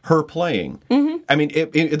in her playing. Mm-hmm. I mean,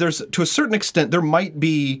 there's, to a certain extent, there might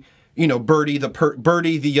be, you know, Birdie,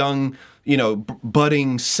 the young, you know,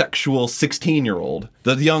 budding sexual 16-year-old,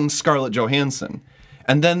 the young Scarlett Johansson,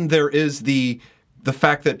 and then there is the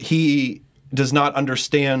fact that he does not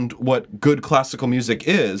understand what good classical music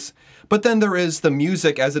is. But then there is the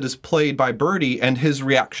music as it is played by Birdie and his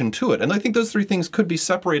reaction to it. And I think those three things could be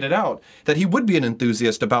separated out, that he would be an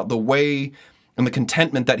enthusiast about the way and the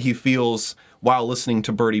contentment that he feels while listening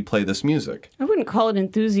to Birdie play this music. I wouldn't call it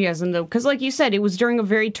enthusiasm, though, because like you said, it was during a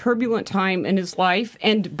very turbulent time in his life,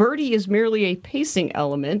 and Birdie is merely a pacing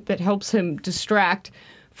element that helps him distract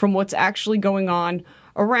from what's actually going on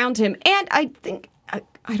around him. And I think,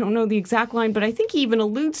 I don't know the exact line, but I think he even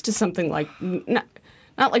alludes to something like...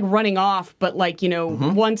 Not like running off, but like, you know,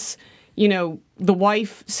 once, you know, the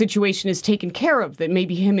wife situation is taken care of, that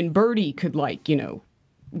maybe him and Birdie could, like, you know,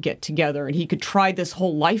 get together and he could try this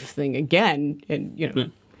whole life thing again. And, you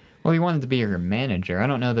know. Well, he wanted to be her manager. I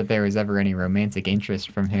don't know that there was ever any romantic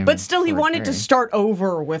interest from him. But still, he wanted her. to start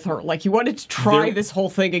over with her. Like, he wanted to try this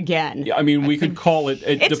whole thing again. Yeah, I mean, we could call it,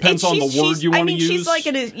 it depends on the word you want to use.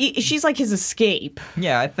 She's like his escape.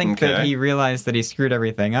 Yeah, I think that he realized that he screwed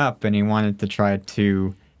everything up and he wanted to try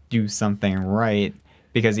to do something right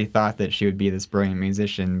because he thought that she would be this brilliant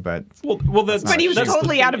musician, but... Well, that's... But he was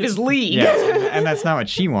totally out of his league. Yeah, and that's not what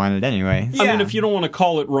she wanted anyway. I mean, if you don't want to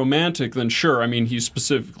call it romantic, then sure. I mean, he's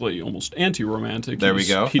specifically almost anti-romantic. There we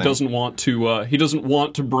go. He doesn't want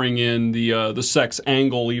to bring in the sex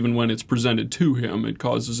angle even when it's presented to him. It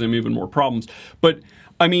causes him even more problems. But,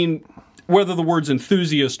 I mean, whether the word's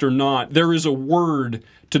enthusiast or not, there is a word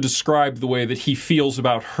to describe the way that he feels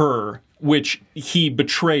about her, which he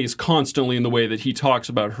betrays constantly in the way that he talks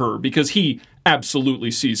about her, because he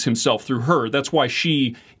absolutely sees himself through her. That's why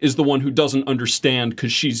she is the one who doesn't understand,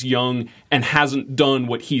 because she's young and hasn't done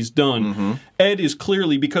what he's done. Mm-hmm. Ed is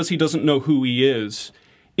clearly, because he doesn't know who he is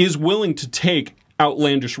willing to take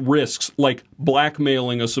outlandish risks, like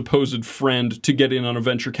blackmailing a supposed friend to get in on a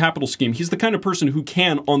venture capital scheme. He's the kind of person who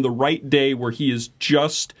can, on the right day where he is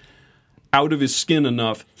just out of his skin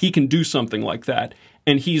enough, he can do something like that.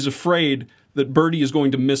 And he's afraid that Birdie is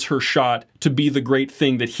going to miss her shot to be the great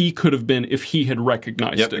thing that he could have been if he had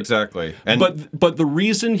recognized it. Yep, exactly. And but the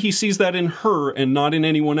reason he sees that in her and not in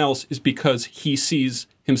anyone else is because he sees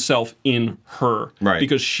himself in her. Right.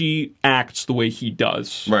 Because she acts the way he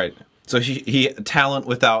does. Right. So he talent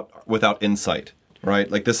without insight. Right,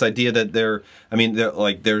 like this idea that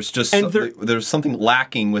there's something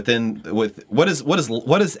lacking with what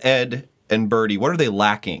is Ed and Birdie? What are they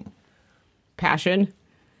lacking? Passion.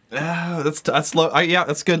 That's low. Yeah,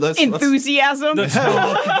 that's good. Enthusiasm.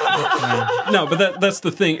 No, but that's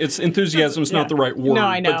the thing. It's enthusiasm is not the right word. No,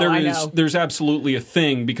 I know. But there's absolutely a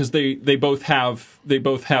thing, because they both have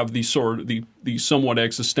the somewhat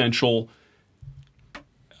existential.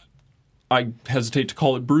 I hesitate to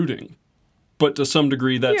call it brooding, but to some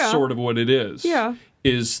degree that's sort of what it is. Yeah.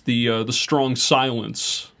 Is the strong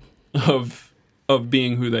silence of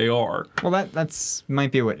being who they are. Well, that's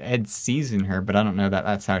might be what Ed sees in her, but I don't know that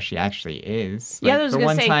that's how she actually is. Yeah, I was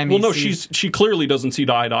going to say... she clearly doesn't see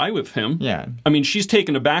eye to eye with him. Yeah. I mean, she's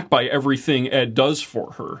taken aback by everything Ed does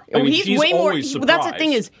for her. I mean, he's way more... That's the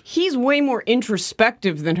thing, is he's way more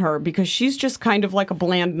introspective than her, because she's just kind of like a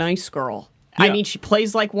bland, nice girl. Yeah. I mean, she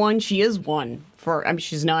plays like one. She is one.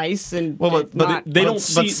 She's nice and they don't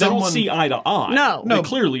see eye to eye. No, they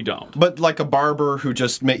clearly don't. But like a barber who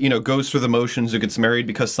just goes through the motions, who gets married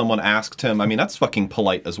because someone asked him. I mean, that's fucking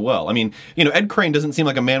polite as well. I mean, Ed Crane doesn't seem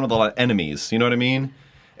like a man with a lot of enemies. You know what I mean?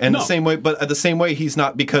 And the same way, but at the same way, he's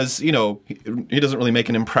not, because he doesn't really make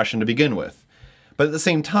an impression to begin with. But at the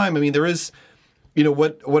same time, I mean, there is,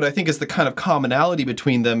 what I think is the kind of commonality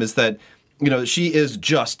between them is that. She is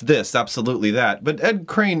just this, absolutely that. But Ed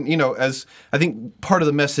Crane, as I think part of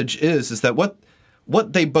the message is that what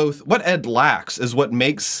Ed lacks is what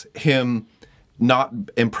makes him not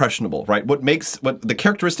impressionable, right? What the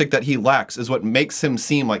characteristic that he lacks is what makes him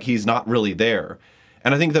seem like he's not really there.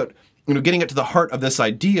 And I think that, getting it to the heart of this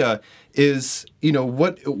idea is,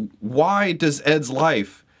 why does Ed's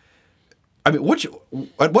life... I mean,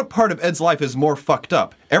 what part of Ed's life is more fucked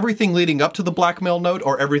up? Everything leading up to the blackmail note,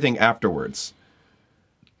 or everything afterwards?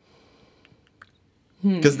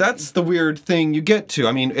 Because that's the weird thing you get to.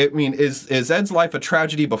 I mean, is Ed's life a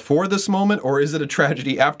tragedy before this moment, or is it a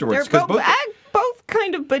tragedy afterwards? They're both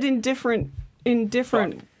kind of, but in different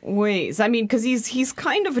ways. I mean, because he's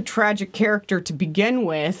kind of a tragic character to begin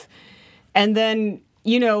with, and then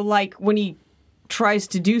like when he tries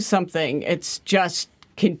to do something, it's just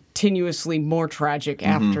continuously more tragic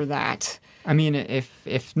after that. I mean,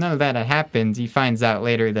 if none of that had happened, he finds out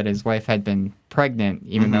later that his wife had been pregnant,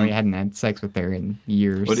 even though he hadn't had sex with her in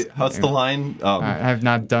years. How's the line? I have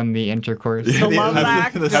not done the intercourse. The love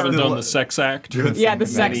act. Haven't done the sex act. Yeah, the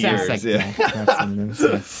sex act. Sex act. That's what it is,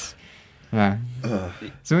 yes. Yeah.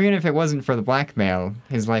 So even if it wasn't for the blackmail,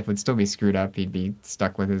 his life would still be screwed up. He'd be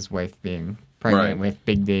stuck with his wife being pregnant with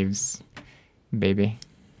Big Dave's baby.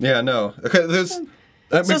 Yeah, no. Okay,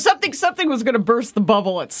 So something was going to burst the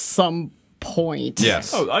bubble at some point.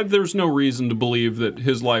 Yes. There's no reason to believe that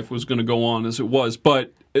his life was going to go on as it was.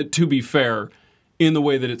 But to be fair, in the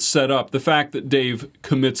way that it's set up, the fact that Dave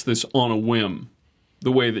commits this on a whim,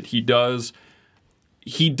 the way that he does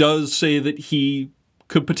say that he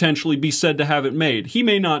could potentially be said to have it made. He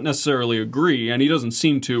may not necessarily agree, and he doesn't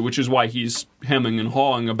seem to, which is why he's hemming and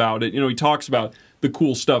hawing about it. He talks about the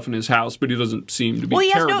cool stuff in his house, but he doesn't seem to be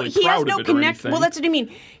terribly proud of it or anything. Well, that's what I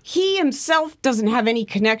mean. He himself doesn't have any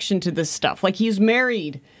connection to this stuff. Like, he's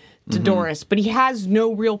married to Doris, but he has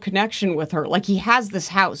no real connection with her. Like, he has this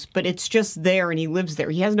house, but it's just there, and he lives there.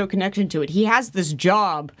 He has no connection to it. He has this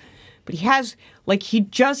job, but he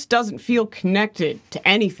just doesn't feel connected to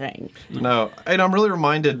anything. No, and I'm really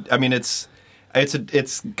reminded. I mean, it's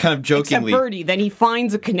kind of jokingly. Except Birdie. Then he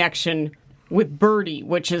finds a connection with Birdie,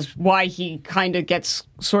 which is why he kind of gets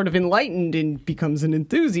sort of enlightened and becomes an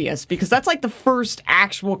enthusiast, because that's like the first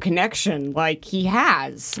actual connection he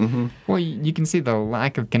has. Mm-hmm. Well, you can see the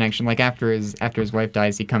lack of connection. Like after his wife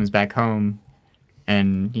dies, he comes back home,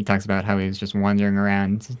 and he talks about how he was just wandering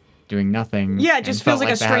around doing nothing. Yeah, it just feels like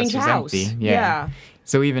a strange house. Empty. Yeah.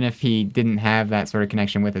 So even if he didn't have that sort of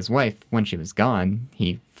connection with his wife when she was gone,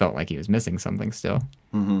 he felt like he was missing something still.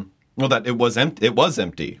 Mm-hmm. Well, that it was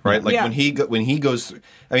empty, right? Like when he goes,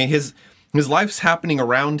 I mean, his life's happening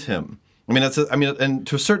around him. I mean, and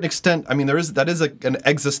to a certain extent, I mean, that is an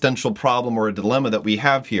existential problem or a dilemma that we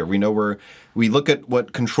have here. We know we look at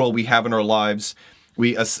what control we have in our lives.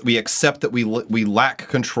 We accept that we lack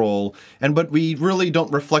control, but we really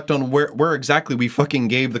don't reflect on where exactly we fucking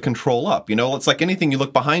gave the control up. It's like anything. You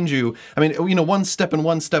look behind you. I mean, one step and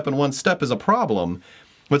one step and one step is a problem.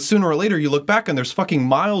 But sooner or later, you look back and there's fucking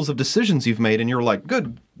miles of decisions you've made, and you're like,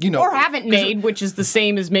 good, or haven't made, which is the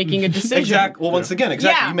same as making a decision. Exactly. Well, once again,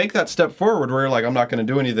 Yeah. You make that step forward where you're like, I'm not going to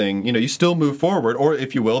do anything. You still move forward, or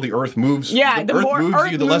if you will, the earth moves. Yeah, the earth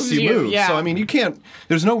moves you, the less you move. Yeah. So I mean, you can't.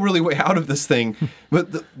 There's no really way out of this thing.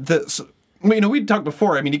 But we talked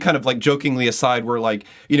before. I mean, you kind of like jokingly aside, where like,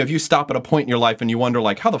 if you stop at a point in your life and you wonder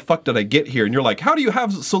like, how the fuck did I get here? And you're like, how do you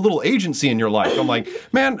have so little agency in your life? I'm like,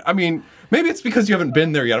 man, I mean. Maybe it's because you haven't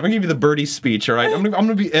been there yet. I'm going to give you the Birdie speech, all right? I'm going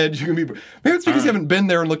to be Ed. You're going to be... Maybe it's because you haven't been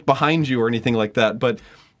there and looked behind you or anything like that. But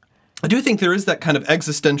I do think there is that kind of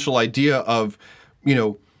existential idea of,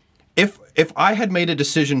 if I had made a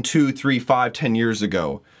decision 2, 3, 5, 10 years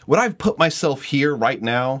ago, would I have put myself here right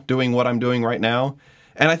now doing what I'm doing right now?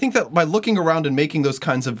 And I think that by looking around and making those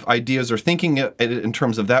kinds of ideas or thinking it in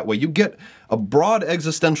terms of that way, you get a broad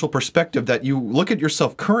existential perspective that you look at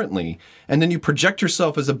yourself currently, and then you project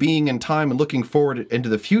yourself as a being in time and looking forward into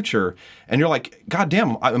the future. And you're like, God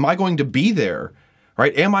damn, am I going to be there?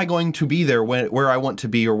 Right? Am I going to be there where I want to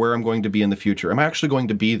be or where I'm going to be in the future? Am I actually going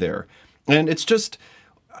to be there? And it's just...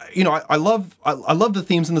 I love the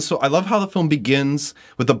themes in this. I love how the film begins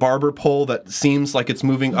with the barber pole that seems like it's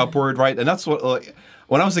moving upward, right? And that's what,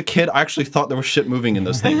 when I was a kid, I actually thought there was shit moving in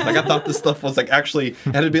those things. Like I thought this stuff was like actually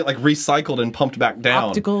had to be like recycled and pumped back down.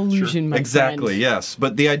 Optical illusion, my exactly, friend. yes.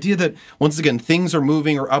 But the idea that once again things are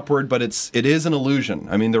moving or upward, but it is an illusion.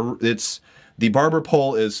 I mean, the barber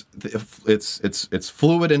pole is it's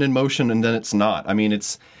fluid and in motion, and then it's not. I mean,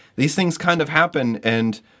 these things kind of happen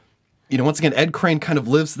and. Once again, Ed Crane kind of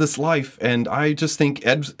lives this life, and I just think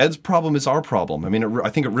Ed's problem is our problem. I mean, I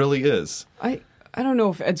think it really is. I don't know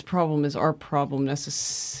if Ed's problem is our problem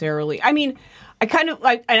necessarily. I mean, and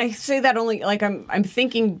I say that only like I'm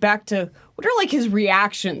thinking back to what are like his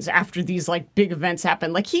reactions after these like big events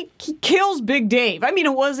happen. Like he kills Big Dave. I mean,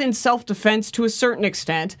 it was in self-defense to a certain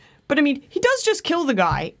extent, but I mean, he does just kill the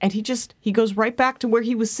guy, and he goes right back to where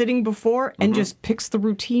he was sitting before and just picks the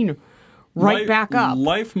routine back up.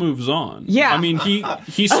 Life moves on. Yeah. I mean,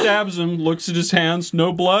 he stabs him, looks at his hands,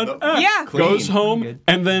 no blood. Yeah. Goes Clean. home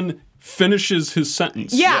and then finishes his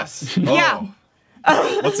sentence. Yeah. Yes. Yeah. Oh.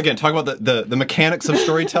 Once again, talk about the mechanics of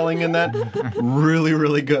storytelling in that. Really,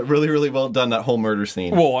 really good. Really, really well done, that whole murder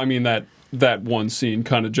scene. Well, I mean, that one scene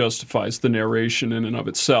kind of justifies the narration in and of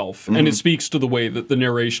itself, and it speaks to the way that the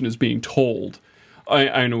narration is being told.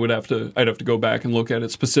 I know I'd have to go back and look at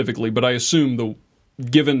it specifically, but I assume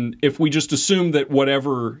if we just assume that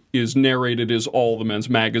whatever is narrated is all the Men's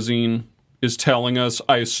Magazine is telling us,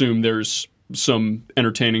 I assume there's some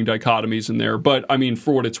entertaining dichotomies in there. But I mean,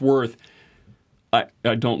 for what it's worth,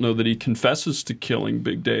 I don't know that he confesses to killing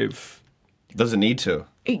Big Dave. Doesn't need to.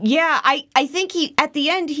 Yeah, I think at the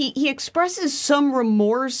end he expresses some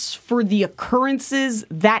remorse for the occurrences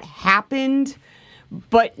that happened,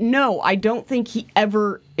 but no, I don't think he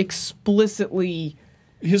ever explicitly.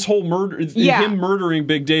 His whole him murdering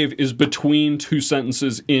Big Dave is between two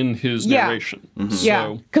sentences in his narration.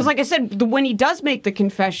 Yeah, because like I said, when he does make the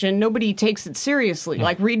confession, nobody takes it seriously.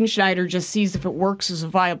 Like Riedenschneider just sees if it works as a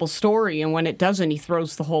viable story, and when it doesn't, he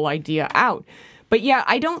throws the whole idea out. But yeah,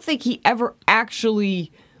 I don't think he ever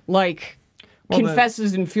actually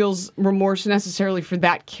confesses and feels remorse necessarily for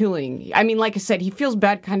that killing. I mean, like I said, he feels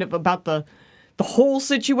bad kind of about the whole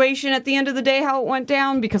situation at the end of the day, how it went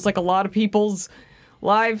down, because like a lot of people's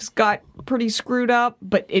lives got pretty screwed up,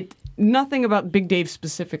 but nothing about Big Dave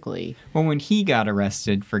specifically. Well, when he got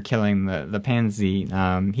arrested for killing the pansy,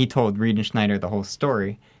 he told Riedenschneider the whole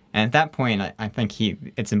story. And at that point, I think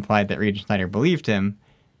it's implied that Riedenschneider believed him,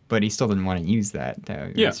 but he still didn't want to use that.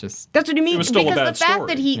 That's what he means. It was still because a bad the fact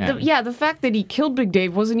story. that the fact that he killed Big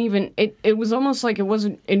Dave wasn't even. It was almost like it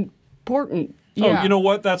wasn't important. Yeah. Oh, you know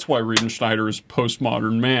what? That's why Riedenschneider's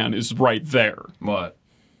postmodern man is right there. What?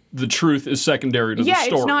 The truth is secondary to the story.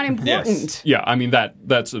 Yeah, it's not important. Yes. Yeah, I mean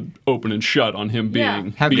that's an open and shut on him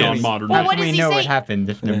being How beyond can modern. Well, man. what we does he know say? what happened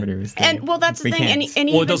if nobody was there? And well, that's the We thing. And can't.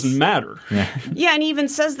 he Well, it even doesn't matter. Yeah, and he even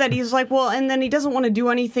says that he's like, well, and then he doesn't want to do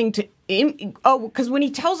anything to. Because when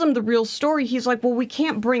he tells him the real story, he's like, well, we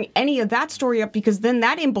can't bring any of that story up because then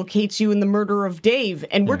that implicates you in the murder of Dave,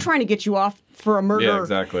 and we're trying to get you off for a murder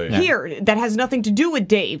here that has nothing to do with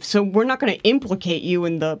Dave, so we're not going to implicate you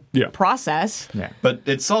in the process. Yeah. But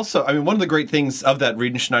it's also, I mean, one of the great things of that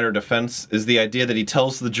Riedenschneider defense is the idea that he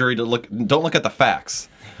tells the jury to don't look at the facts,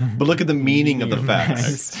 but look at the meaning of the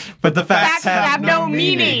facts. But the Facts have no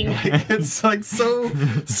meaning. It's like so He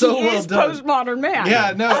well is done. postmodern man.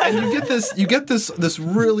 Yeah, no, and you get this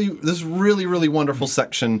really wonderful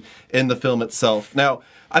section in the film itself. Now,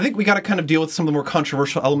 I think we got to kind of deal with some of the more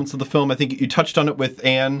controversial elements of the film. I think you touched on it with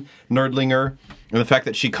Anne Nerdlinger and the fact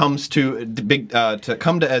that she comes to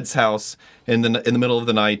Ed's house in the middle of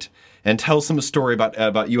the night and tells him a story about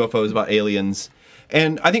UFOs, about aliens.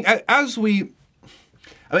 And I think as we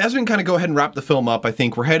can kind of go ahead and wrap the film up, I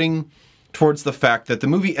think we're heading towards the fact that the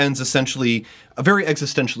movie ends essentially very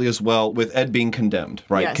existentially as well, with Ed being condemned,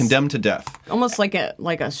 right? Yes. Condemned to death. Almost like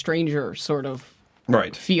a stranger sort of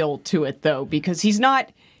Right. feel to it, though, because he's not.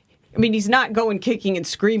 I mean, he's not going kicking and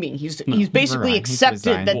screaming. He's basically Right. He's accepted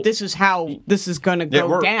resigned. that this is how this is going to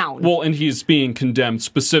go down. Well, and he's being condemned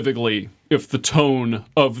specifically if the tone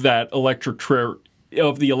of that electric chair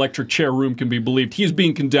room can be believed. He is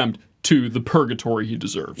being condemned to the purgatory he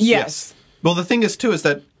deserves. Yes. Well, the thing is too is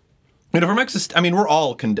that we're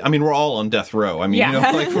all on death row. I mean,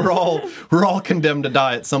 Yeah. we're all condemned to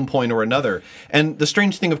die at some point or another. And the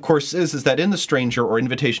strange thing, of course, is that in The Stranger or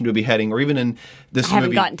Invitation to a Beheading, or even in this I haven't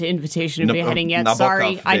movie, gotten to Invitation to Beheading yet. Nabokov,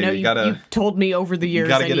 Sorry, I know baby. you told me over the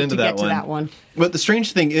years I need to get to that one. But the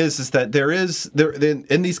strange thing is that there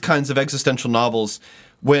in these kinds of existential novels,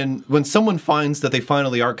 when someone finds that they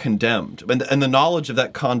finally are condemned, and the knowledge of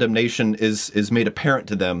that condemnation is made apparent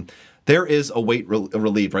to them, there is a weight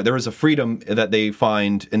relief, right? There is a freedom that they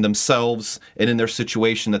find in themselves and in their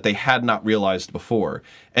situation that they had not realized before.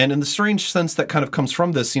 And in the strange sense that kind of comes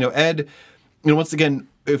from this, Ed, once again,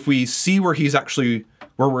 if we see where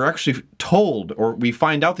we're actually told, or we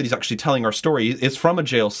find out that he's actually telling our story, it's from a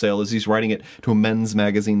jail cell as he's writing it to a men's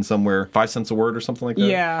magazine somewhere, 5 cents a word or something like that.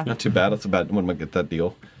 Yeah. Not too bad. That's a bad one to get that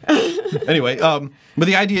deal. Anyway, but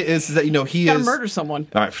the idea is that, he Gotta is... murder someone.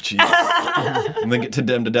 All right, jeez. And then get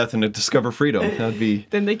condemned to death and to discover freedom. That'd be...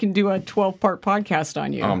 Then they can do a 12-part podcast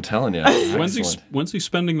on you. Oh, I'm telling you. When's he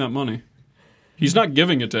spending that money? He's not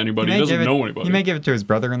giving it to anybody. He doesn't know anybody. He may give it to his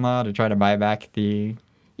brother-in-law to try to buy back the...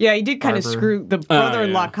 Yeah, he did kind of Barber. screw... The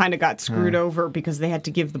brother-in-law yeah. kind of got screwed over because they had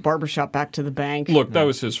to give the barbershop back to the bank. Look, that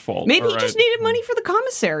was his fault. Maybe all he just right? needed money for the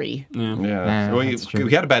commissary. Yeah. Well, that's true.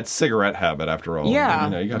 he had a bad cigarette habit after all.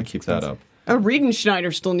 Yeah. You got to keep that up.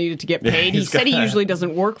 Riedenschneider still needed to get paid. He he's said he got- usually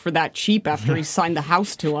doesn't work for that cheap after he signed the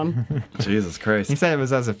house to him. Jesus Christ. He said it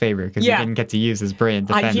was as a favor because Yeah. he didn't get to use his brilliant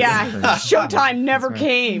defense. Yeah, Showtime never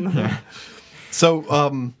came.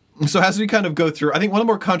 So, So as we kind of go through, I think one of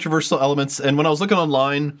the more controversial elements, and when I was looking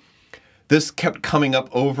online, this kept coming up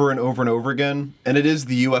over and over and over again, and it is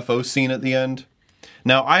the UFO scene at the end.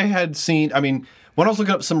 Now, I had seen, I mean, when I was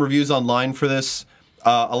looking up some reviews online for this,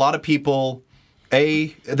 a lot of people,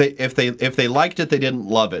 if they liked it, they didn't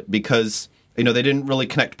love it because, you know, they didn't really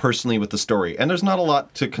connect personally with the story. And there's not a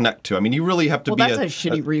lot to connect to. I mean, you really have to Well, that's a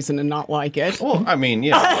shitty reason to not like it. Well, I mean,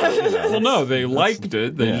 yeah. You know, Well, no, they liked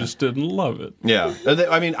it. They just didn't love it. yeah.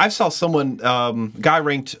 I mean, I saw someone, guy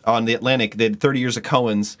ranked on The Atlantic, they did 30 Years of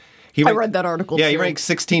Cohen's. He I read that article, Yeah, he too. ranked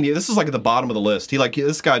 16. This is like at the bottom of the list.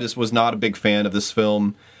 This guy just was not a big fan of this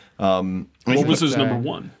film. What was his number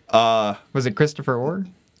one? Was it Christopher Orr?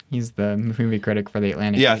 He's the movie critic for The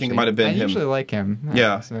Atlantic. Yeah, I think it might have been I him. usually like him.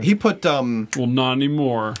 Yeah. So- He put Well, not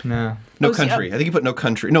anymore. no. No Was he Country. I think he put No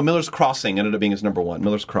Country. No, Miller's Crossing ended up being his number one.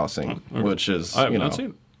 Miller's Crossing, which is, I have you know. not seen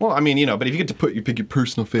it. Well, I mean, you know, but if you get to pick your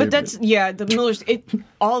personal favorite. But that's the Millers.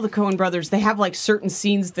 All the Coen brothers, they have like certain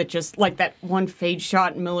scenes that just like that one fade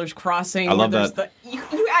shot in Miller's Crossing. I love where there's that. You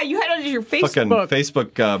had it on your fucking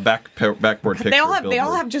Facebook. Facebook backboard picture. They all have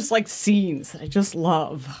billboard. just like scenes that I just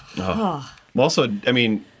love. Well, also, I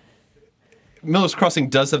mean, Miller's Crossing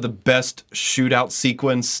does have the best shootout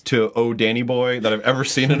sequence to "Oh Danny Boy" that I've ever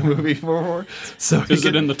seen in a movie before. So Is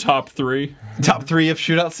it in the top 3? top 3 of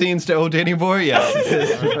shootout scenes to "Oh Danny Boy"? Yeah. It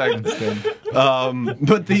is. In fact,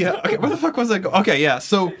 but okay, where the fuck was I going? Okay, yeah.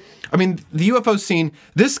 So, I mean, the UFO scene.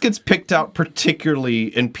 This gets picked out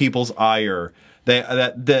particularly in people's ire.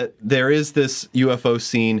 That there is this UFO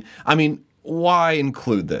scene. I mean, why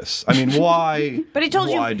include this? I mean, why? But I told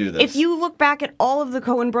you, why do this? if you look back at all of the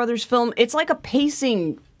Coen brothers film, it's like a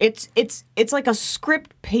pacing. It's like a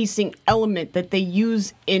script pacing element that they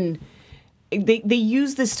use in. They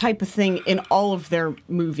use this type of thing in all of their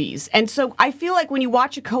movies. And so I feel like when you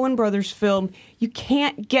watch a Coen brothers film, you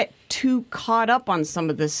can't get too caught up on some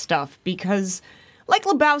of this stuff because, like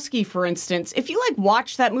Lebowski, for instance, if you like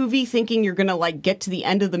watch that movie thinking you're gonna like get to the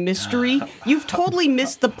end of the mystery, you've totally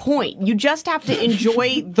missed the point. You just have to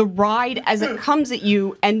enjoy the ride as it comes at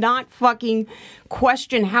you and not fucking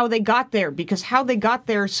question how they got there, because how they got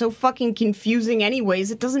there is so fucking confusing anyways,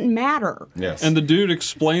 it doesn't matter. Yes. And the dude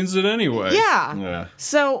explains it anyway. Yeah. Yeah.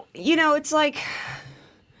 So, you know, it's like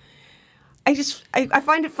I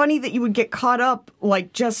find it funny that you would get caught up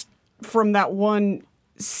like just from that one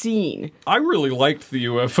scene. I really liked the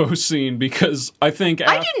UFO scene because I think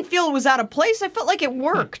I didn't feel it was out of place. I felt like it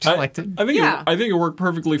worked. I liked it. I think Yeah. I think it worked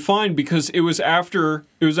perfectly fine because it was after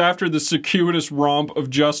the circuitous romp of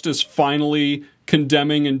justice finally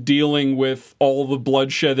condemning and dealing with all the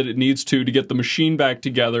bloodshed that it needs to get the machine back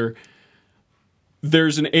together.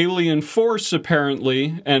 There's an alien force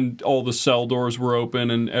apparently, and all the cell doors were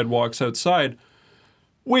open, and Ed walks outside,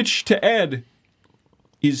 which to Ed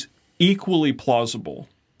is equally plausible.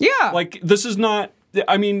 Yeah. Like, this is not,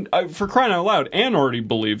 I mean, for crying out loud, Ann already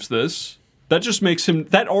believes this. That just makes him,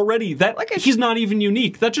 he's not even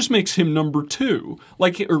unique. That just makes him number 2,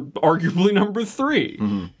 like, or arguably number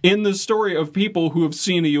 3 in the story of people who have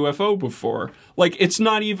seen a UFO before. Like, it's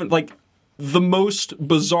not even, like, the most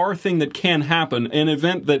bizarre thing that can happen, an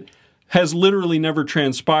event that has literally never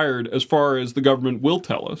transpired as far as the government will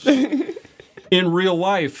tell us, in real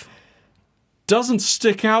life, doesn't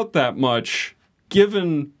stick out that much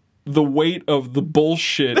given the weight of the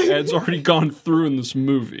bullshit Ed's already gone through in this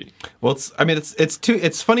movie. Well,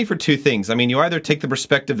 it's funny for 2 things. I mean, you either take the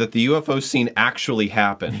perspective that the UFO scene actually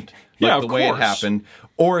happened, like Yeah, the of way it course. happened,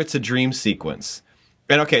 or it's a dream sequence.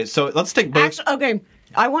 And okay, so let's take both. Actually, okay.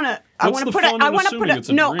 I want to What's the put fun a, I in want to assuming put it's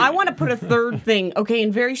a, a no, dream? I want to put a third thing. Okay,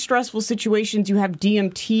 in very stressful situations, you have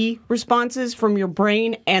DMT responses from your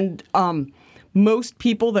brain, and most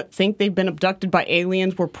people that think they've been abducted by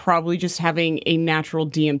aliens were probably just having a natural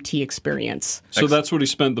DMT experience. So that's what he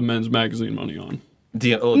spent the men's magazine money on.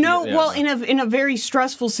 No, well, in a very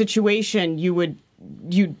stressful situation,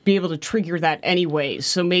 you'd be able to trigger that anyways.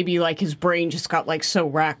 So maybe like his brain just got like so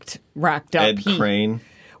racked up. Ed Crane.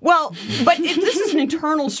 Well, but this is an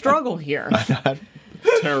internal struggle here.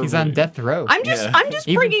 Terrible. He's on death row. I'm just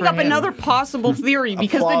Even bringing for up him. another possible theory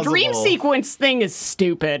because the dream plausible. sequence thing is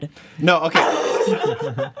stupid. No, okay.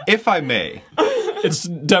 If I may. It's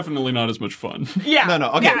definitely not as much fun. Yeah. No,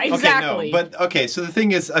 okay. Yeah, exactly. Okay, no. But okay, so the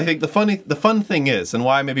thing is, I think the fun thing is, and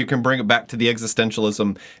why maybe you can bring it back to the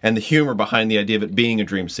existentialism and the humor behind the idea of it being a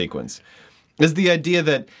dream sequence, is the idea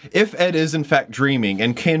that if Ed is in fact dreaming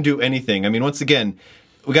and can do anything, I mean, once again,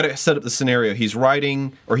 we got to set up the scenario. He's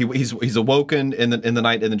riding, or he's awoken in the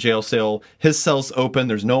night in the jail cell. His cell's open.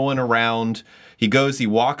 There's no one around. He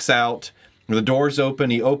walks out. The door's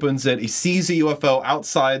open. He opens it. He sees a UFO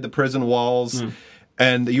outside the prison walls.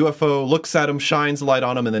 and the UFO looks at him, shines a light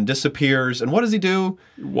on him, and then disappears. And what does he do?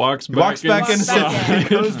 Walks He walks back in and inside. sits.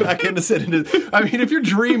 He goes back in to sit in his. I mean, if you're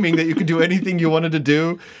dreaming that you could do anything you wanted to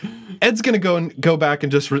do, Ed's going to go back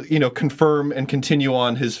and just confirm and continue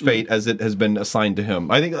on his fate as it has been assigned to him.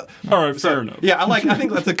 I think. All right, fair enough. Yeah, I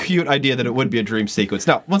think that's a cute idea that it would be a dream sequence.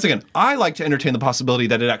 Now, once again, I like to entertain the possibility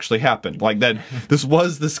that it actually happened, like that this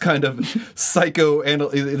was this kind of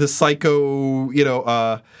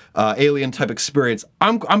alien type experience.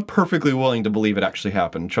 I'm perfectly willing to believe it actually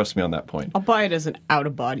happened. Trust me on that point. I'll buy it as an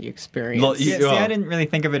out-of-body experience. Well, See, I didn't really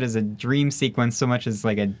think of it as a dream sequence so much as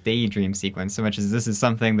like a daydream sequence, so much as this is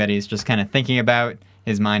something that he's just kind of thinking about.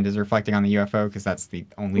 His mind is reflecting on the UFO because that's the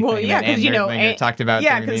only thing that Ann Nerdlinger talked about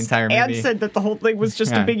during the entire movie. Ann said that the whole thing was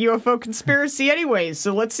just a big UFO conspiracy anyways,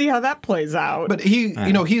 so let's see how that plays out. But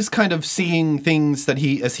he's kind of seeing things that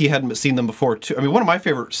he hadn't seen them before too. I mean, one of my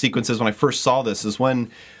favorite sequences when I first saw this is when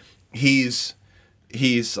he's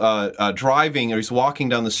driving or he's walking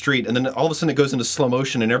down the street, and then all of a sudden it goes into slow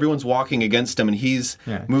motion and everyone's walking against him and he's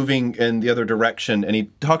moving in the other direction, and he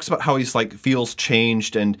talks about how he's like feels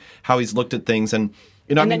changed and how he's looked at things, and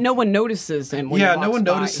that no one notices him. When he walks no one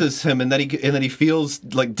by. notices him, and that he feels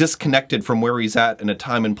like disconnected from where he's at in a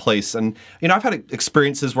time and place. And I've had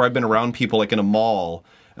experiences where I've been around people like in a mall,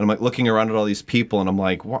 and I'm like looking around at all these people, and I'm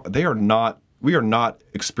like, we are not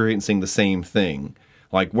experiencing the same thing.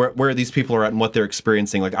 Like where these people are at and what they're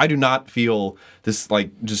experiencing. Like I do not feel this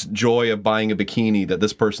like just joy of buying a bikini that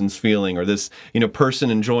this person's feeling, or this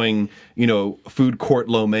person enjoying food court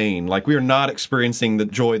lo mein. Like we are not experiencing the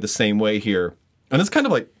joy the same way here. And it's kind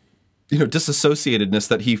of like, disassociatedness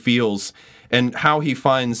that he feels, and how he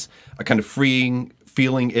finds a kind of freeing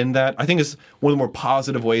feeling in that, I think is one of the more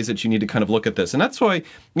positive ways that you need to kind of look at this. And that's why,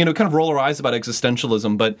 kind of roll our eyes about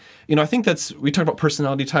existentialism. But, I think we talk about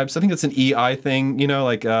personality types. I think it's an EI thing,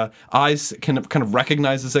 like I's can kind of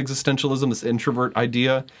recognize this existentialism, this introvert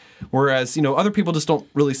idea. Whereas, other people just don't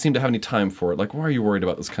really seem to have any time for it. Like, why are you worried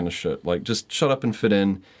about this kind of shit? Like, just shut up and fit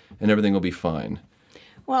in and everything will be fine.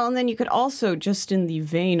 Well, and then you could also, just in the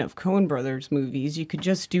vein of Coen Brothers movies, you could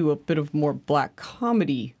just do a bit of more black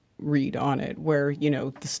comedy read on it, where,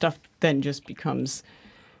 the stuff then just becomes,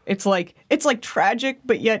 it's like tragic,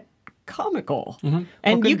 but yet comical. Mm-hmm.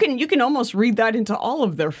 And you can almost read that into all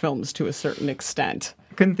of their films to a certain extent.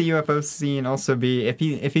 Couldn't the UFO scene also be,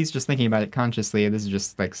 if he's just thinking about it consciously, this is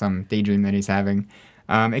just like some daydream that he's having,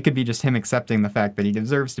 it could be just him accepting the fact that he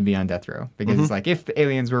deserves to be on death row. Because it's like, if the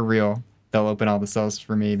aliens were real, they'll open all the cells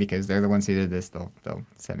for me because they're the ones who did this. They'll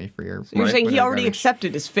set me free. Or you're saying he already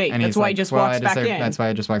accepted his fate. And that's why he just walks back in. That's why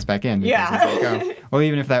he just walks back in. Yeah. He's like, well,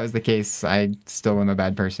 even if that was the case, I still am a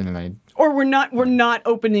bad person, and Or we're not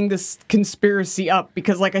opening this conspiracy up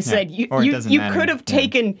because, like I said, you could have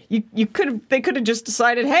taken they could have just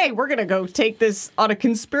decided, hey, we're gonna go take this on a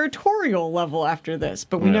conspiratorial level after this,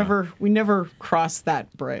 but we never crossed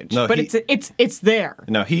that bridge. No, but it's there.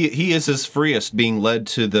 No, he is his freest being led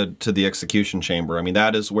to the execution chamber. I mean,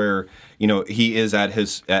 that is where he is at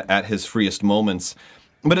his freest moments.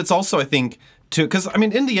 But it's also, I think, because I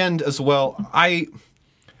mean, in the end as well,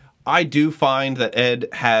 I do find that Ed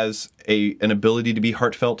has an ability to be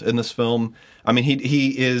heartfelt in this film. I mean,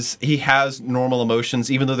 he has normal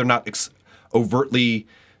emotions, even though they're not overtly,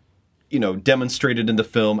 demonstrated in the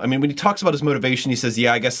film. I mean, when he talks about his motivation, he says,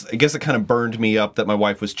 "Yeah, I guess it kind of burned me up that my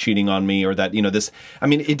wife was cheating on me, or that this." I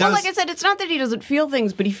mean, it does. Well, like I said, it's not that he doesn't feel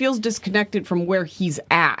things, but he feels disconnected from where he's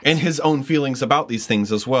at, and his own feelings about these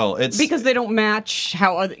things as well. It's because they don't match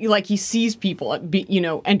how he sees people,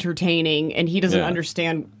 entertaining, and he doesn't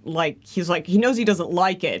understand. He knows he doesn't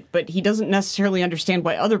like it, but he doesn't necessarily understand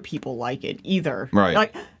why other people like it either. Right.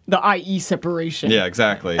 Like the IE separation. Yeah,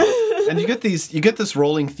 exactly. And you get this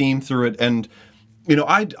rolling theme through it, and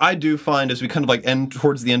I do find, as we kind of end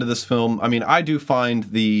towards the end of this film, I mean, I do find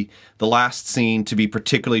the last scene to be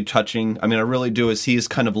particularly touching. I mean, I really do, as he is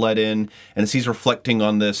kind of let in, and as he's reflecting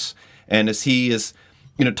on this, and as he is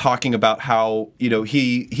talking about how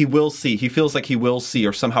he will see, he feels like he will see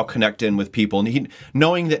or somehow connect in with people, and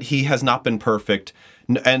knowing that he has not been perfect.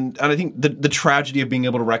 And I think the tragedy of being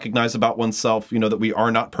able to recognize about oneself, that we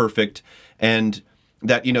are not perfect, and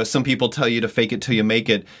that, some people tell you to fake it till you make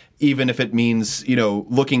it, even if it means,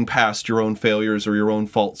 looking past your own failures or your own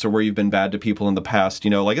faults or where you've been bad to people in the past,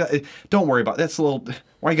 don't worry about it. That's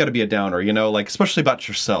why you got to be a downer, especially about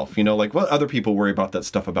yourself, what other people worry about that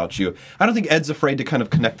stuff about you. I don't think Ed's afraid to kind of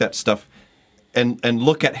connect that stuff and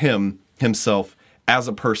look at himself as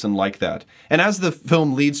a person like that. And as the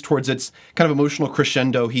film leads towards its kind of emotional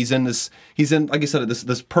crescendo, he's in, like I said,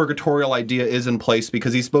 this purgatorial idea is in place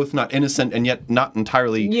because he's both not innocent and yet not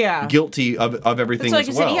entirely guilty of everything so like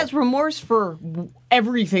as I well. said, he has remorse for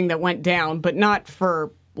everything that went down, but not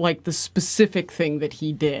for like the specific thing that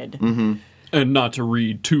he did. Mm-hmm. And not to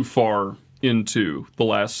read too far into the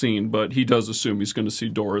last scene, but he does assume he's going to see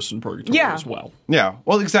Doris in purgatory as well. Yeah,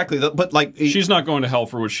 well, exactly. But like, she's not going to hell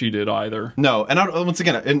for what she did either. No, and once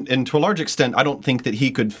again, and to a large extent, I don't think that he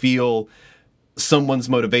could feel someone's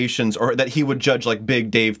motivations, or that he would judge like Big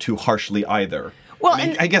Dave too harshly either. Well, I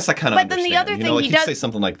mean, I guess I kind of understand. But then the other thing like he he'd does say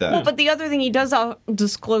something like that. Well, but the other thing he does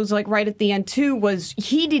disclose, like right at the end too, was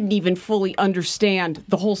he didn't even fully understand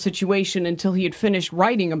the whole situation until he had finished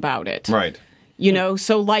writing about it. Right. You know,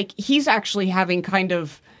 so like he's actually having kind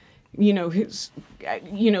of, his,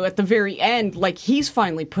 at the very end, like he's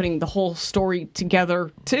finally putting the whole story together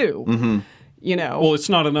too. Mm-hmm. Well, it's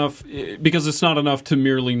not enough because it's not enough to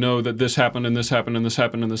merely know that this happened and this happened and this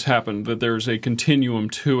happened and this happened. That there's a continuum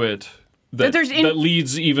to it that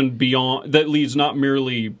leads even beyond. That leads not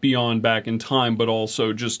merely beyond back in time, but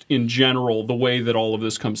also just in general the way that all of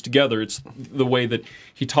this comes together. It's the way that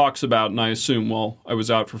he talks about, and I assume while I was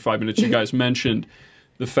out for 5 minutes, you guys mentioned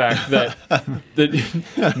the fact that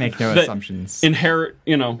make no assumptions.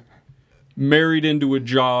 Married into a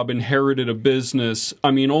job, inherited a business.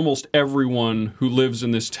 I mean, almost everyone who lives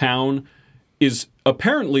in this town is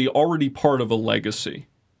apparently already part of a legacy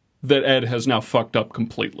that Ed has now fucked up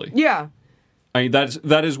completely. Yeah. I mean,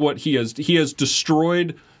 that is what he has. He has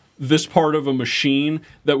destroyed this part of a machine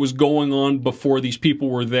that was going on before these people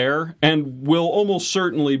were there, and will almost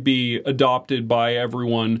certainly be adopted by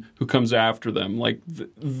everyone who comes after them. Like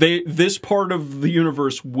this part of the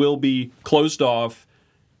universe will be closed off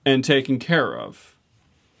and taken care of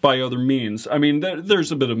by other means. I mean,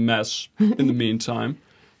 there's a bit of mess in the meantime,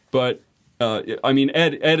 but I mean,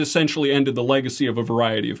 Ed essentially ended the legacy of a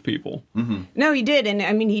variety of people. Mm-hmm. No, he did, and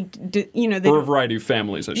I mean, he did, or a variety of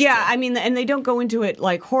families. I should say. I mean, and they don't go into it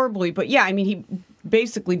like horribly, but yeah, I mean, he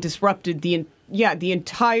basically disrupted the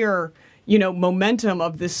entire momentum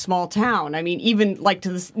of this small town. I mean, even like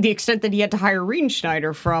to the extent that he had to hire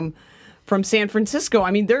Riedenschneider from San Francisco. I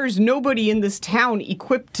mean, there is nobody in this town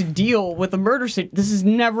equipped to deal with a murder situation. This has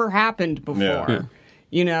never happened before.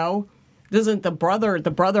 Yeah. Doesn't the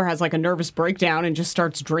brother has like a nervous breakdown and just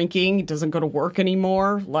starts drinking. He doesn't go to work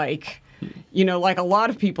anymore. Like, like a lot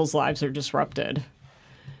of people's lives are disrupted.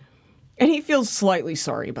 And he feels slightly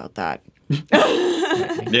sorry about that.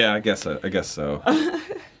 Yeah, I guess so.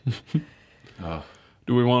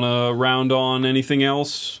 Do we want to round on anything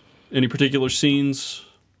else? Any particular scenes?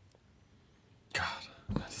 God,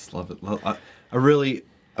 I just love it. I really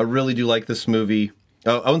do like this movie.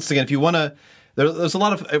 Once again, if you want to, there's a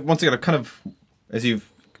lot of, once again, as you've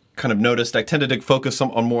kind of noticed, I tended to focus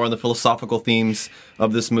more on the philosophical themes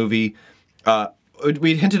of this movie.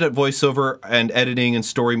 We hinted at voiceover and editing and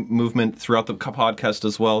story movement throughout the podcast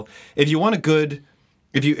as well. If you want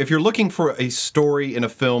if you're looking for a story in a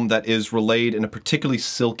film that is relayed in a particularly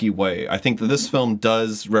silky way, I think that this film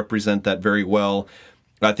does represent that very well.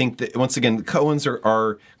 I think that, once again, the Coens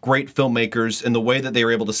are great filmmakers in the way that they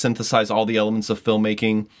are able to synthesize all the elements of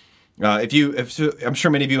filmmaking. I'm sure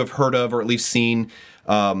many of you have heard of or at least seen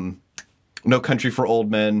No Country for Old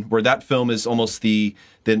Men, where that film is almost the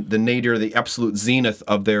nadir, the absolute zenith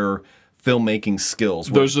of their filmmaking skills.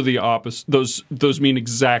 Those are the opposite. Those mean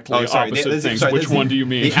exactly opposite things. Which one do you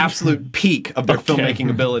mean? The absolute peak of their filmmaking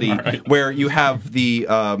ability, right. Where you have the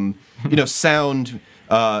sound,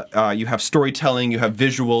 you have storytelling, you have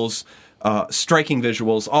visuals, striking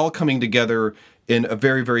visuals, all coming together in a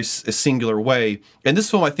very, very singular way. And this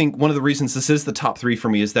film, I think, one of the reasons this is the top 3 for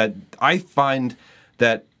me is that I find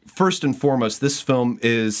that, first and foremost, this film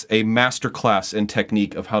is a masterclass in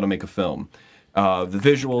technique of how to make a film. The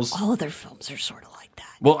visuals. All other films are sort of like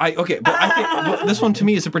that. Well, I think this one to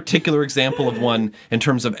me is a particular example of one in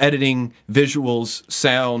terms of editing, visuals,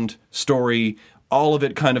 sound, story, all of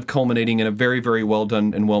it kind of culminating in a very, very well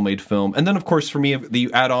done and well made film. And then, of course, for me,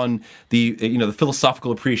 you add on the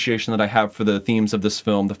philosophical appreciation that I have for the themes of this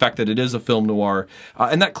film, the fact that it is a film noir,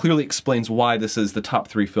 and that clearly explains why this is the top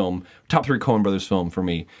 3 Coen Brothers film for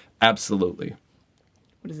me. Absolutely.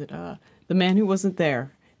 What is it? The Man Who Wasn't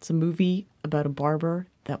There. It's a movie about a barber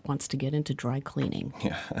that wants to get into dry cleaning.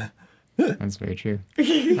 Yeah. That's very true.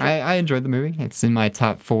 I enjoyed the movie. It's in my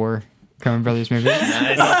top 4 Coen Brothers movies.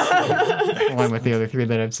 Nice. Along with the other 3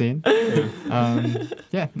 that I've seen.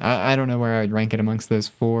 I don't know where I would rank it amongst those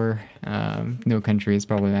 4. No Country is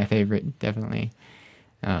probably my favorite, definitely.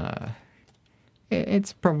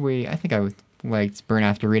 It's probably, I think I would liked Burn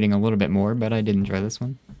After Reading a little bit more, but I did enjoy this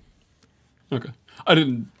one. Okay. I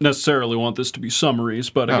didn't necessarily want this to be summaries,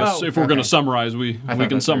 but I guess if we're going to summarize, we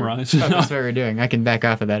can summarize. That's what we're doing. I can back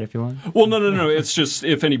off of that if you want. Well, no. It's just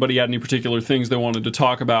if anybody had any particular things they wanted to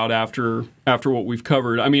talk about after what we've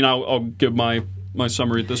covered. I mean, I'll give my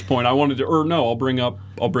summary at this point. I'll bring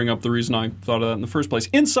up the reason I thought of that in the first place.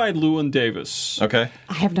 Inside Llewyn Davis. Okay.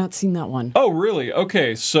 I have not seen that one. Oh, really?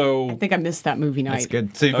 Okay, so I think I missed that movie night. That's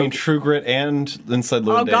good. So you've seen True Grit and Inside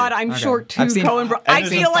Llewyn Oh Davis. God, I'm short too. I've seen- Coen I've I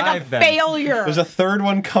seen feel like a 5 then. failure. There's a third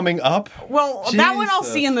one coming up. Well, that one I'll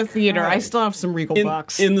Jesus see in the theater. I Christ. still have some Regal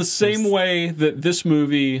bucks. in the same way that this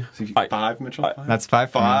movie, Five, Mitchell? Five? That's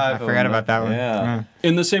 5 for me. I Five of forgot them. about that one. Yeah.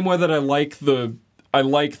 in the same way that I like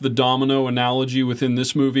the domino analogy within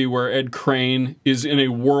this movie where Ed Crane is in a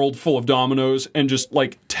world full of dominoes and just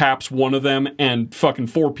like taps one of them and fucking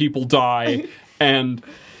 4 people die and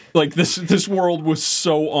like this world was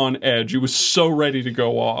so on edge. It was so ready to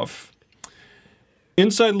go off.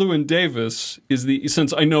 Inside Llewyn Davis is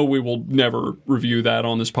since I know we will never review that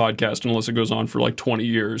on this podcast unless it goes on for like 20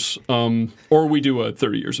 years, or we do a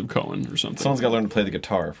 30 years of Coen or something. Someone's got to learn to play the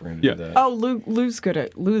guitar if we're going to do that. Oh, Lou's good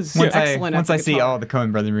at Lou's Once excellent. once at I the see guitar. all the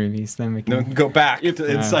Coen Brother movies, then we can. No, go back to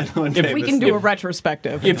Inside Llewyn Davis. we can do a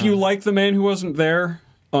retrospective. If you like The Man Who Wasn't There,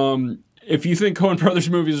 if you think Coen Brothers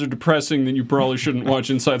movies are depressing, then you probably shouldn't watch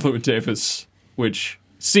Inside Llewyn Davis, which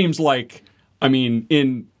seems like, I mean,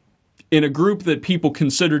 in a group that people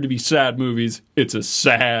consider to be sad movies, it's a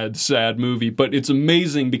sad, sad movie. But it's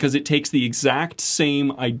amazing because it takes the exact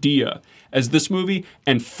same idea as this movie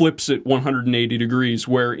and flips it 180 degrees,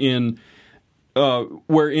 wherein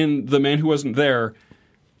The Man Who Wasn't There,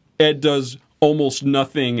 Ed does almost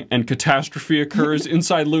nothing and catastrophe occurs.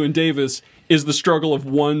 Inside Llewyn Davis is the struggle of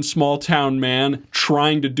one small town man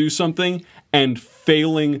trying to do something and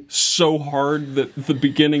failing so hard that the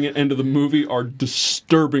beginning and end of the movie are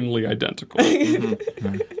disturbingly identical.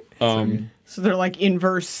 So they're like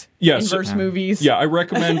inverse movies. Yeah, I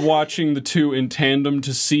recommend watching the two in tandem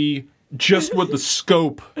to see just what the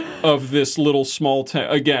scope of this little small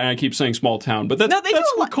town. Again, I keep saying small town, but that's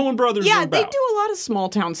what Coen Brothers are about. They do a lot of small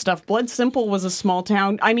town stuff. Blood Simple was a small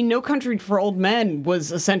town. I mean, No Country for Old Men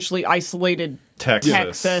was essentially isolated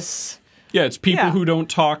Texas. Yeah, it's people who don't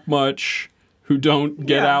talk much, who don't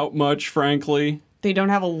get out much, frankly. They don't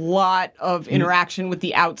have a lot of interaction with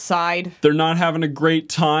the outside. They're not having a great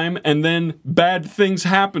time, and then bad things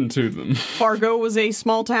happen to them. Fargo was a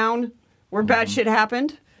small town where bad shit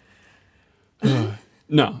happened.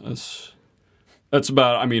 No, that's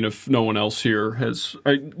about. I mean, if no one else here has,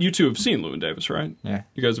 you two have seen Llewyn Davis, right? Yeah.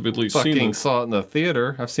 You guys have at least seen Fucking them. saw it in the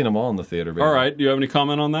theater. I've seen them all in the theater. Baby. All right. Do you have any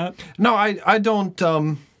comment on that? No, I don't.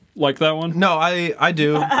 Like that one? No, I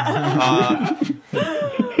do.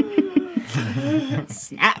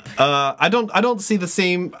 Snap. I don't see the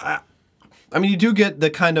same. I mean, you do get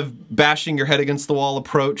the kind of bashing your head against the wall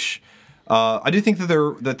approach. I do think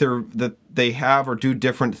that they have or do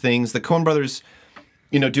different things. The Coen Brothers,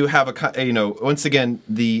 do have once again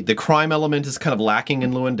the crime element is kind of lacking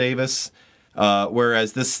in Llewyn Davis,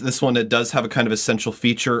 whereas this one it does have a kind of essential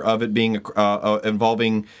feature of it being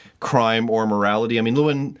involving crime or morality. I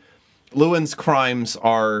mean, Llewyn's crimes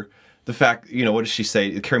are the fact, what does she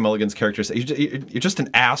say? Carey Mulligan's character says, you're just an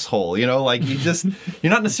asshole, like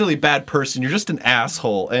you're not necessarily a bad person, you're just an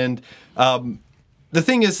asshole. And the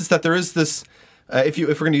thing is that there is this, if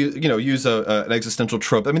we're going to use an existential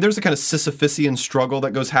trope, I mean, there's a kind of Sisyphusian struggle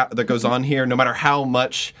that goes on here, no matter how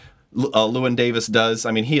much Llewyn Davis does.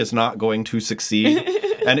 I mean, he is not going to succeed.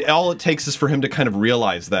 And all it takes is for him to kind of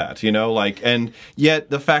realize that, and yet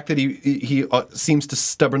the fact that he seems to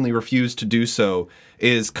stubbornly refuse to do so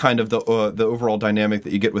is kind of the overall dynamic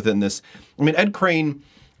that you get within this. I mean, Ed Crane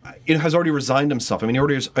has already resigned himself. I mean,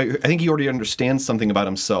 I think he already understands something about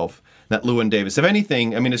himself, that Llewyn Davis. If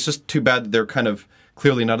anything, I mean, it's just too bad that they're kind of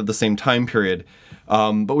clearly not at the same time period.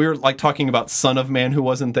 But we were like talking about Son of Man Who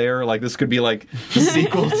Wasn't There. Like this could be like the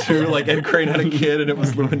sequel to like Ed Crane had a kid and it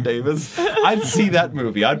was Llewyn Davis. I'd see that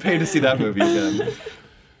movie. I'd pay to see that movie again.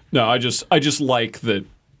 No, I just like that.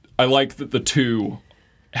 I like that the two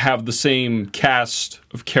have the same cast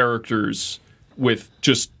of characters with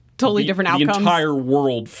just Totally different outcomes. The entire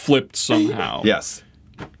world flipped somehow. Yes.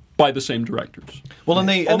 By the same directors. Well,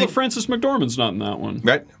 Although Frances McDormand's not in that one.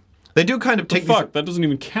 Right. They do kind of take Fuck, that doesn't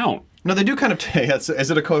even count. No, they do kind of take. Is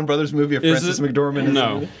it a Coen Brothers movie if Frances McDormand is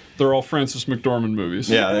No, in it? they're all Frances McDormand movies.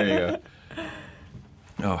 Yeah, there you go.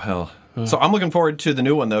 Oh, hell. So I'm looking forward to the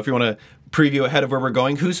new one, though, if you want to preview ahead of where we're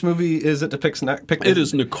going. Whose movie is it to pick? It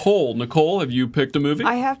is Nicole. Nicole, have you picked a movie?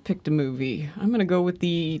 I have picked a movie. I'm going to go with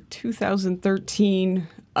the 2013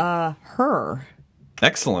 Her.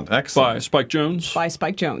 Excellent. by Spike Jonze. by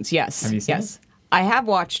Spike Jonze. Yes. Have you seen yes. I have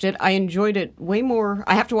watched it. I enjoyed it way more.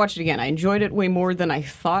 I have to watch it again. I enjoyed it way more than I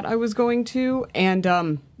thought I was going to.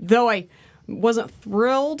 And though I wasn't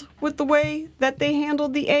thrilled with the way that they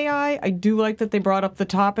handled the AI, I do like that they brought up the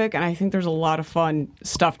topic, and I think there's a lot of fun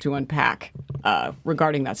stuff to unpack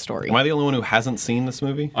regarding that story. Am I the only one who hasn't seen this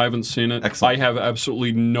movie? I haven't seen it. Excellent. I have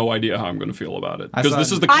absolutely no idea how I'm going to feel about it. I Because saw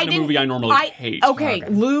this it. is the kind of movie I normally hate. Okay,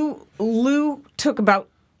 Lou took about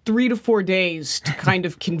 3 to 4 days to kind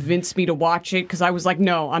of convince me to watch it because I was like,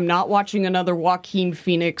 no, I'm not watching another Joaquin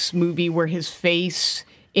Phoenix movie where his face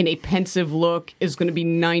in a pensive look is going to be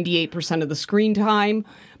 98% of the screen time.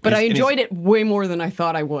 But I enjoyed it way more than I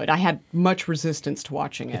thought I would. I had much resistance to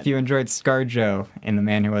watching it. If you enjoyed ScarJo in The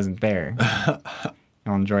Man Who Wasn't There,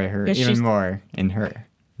 you'll enjoy her Yeah, even she's- more in her.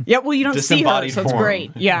 Yeah, well, you don't see her, Disembodied so it's form.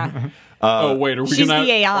 great. Yeah. Oh wait, are we She's gonna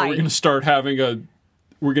the AI. are we gonna start having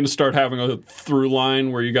a through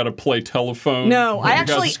line where you got to play telephone? No, I You got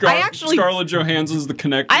actually- Scarlett Johansson's the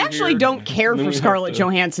connector. I actually here. don't care And then for we have Scarlett to-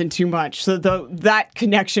 Johansson too much, so that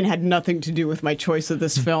connection had nothing to do with my choice of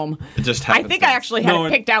this film. It just I happens. think I actually had No, it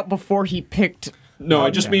it- picked out before he picked. No,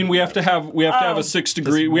 I just mean we have to have a 6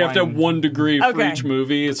 degree. We have to have 1 degree for Okay. each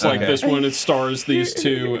movie. It's like Okay. this one. It stars these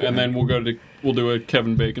two, and then we'll do a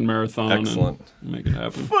Kevin Bacon marathon. Excellent. And make it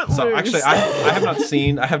happen. So actually, I have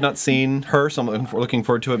not seen her, so I'm looking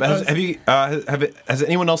forward to it. But has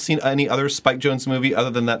anyone else seen any other Spike Jonze movie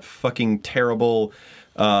other than that fucking terrible,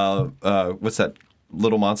 what's that,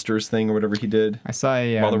 Little Monsters thing or whatever he did? I saw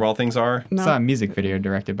a, While the Raw Things are. saw a music video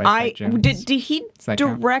directed by Spike Jonze. Did he that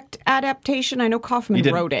count? direct adaptation? I know Kaufman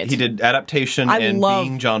wrote it. He did adaptation and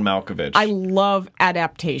Being John Malkovich. I love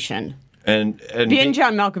adaptation. and Being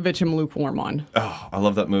John Malkovich, I'm lukewarm on. Oh, I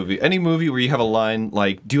love that movie. Any movie where you have a line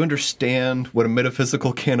like, "Do you understand what a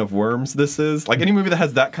metaphysical can of worms this is?" Like any movie that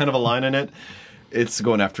has that kind of a line in it, it's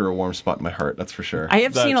going after a warm spot in my heart. That's for sure. I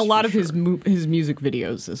have seen a That's lot for of his music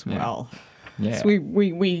videos as well. Yeah. So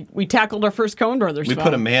we tackled our first Coen Brothers We film.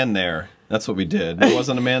 put a man there. That's what we did. There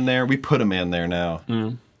wasn't a man there. We put a man there now.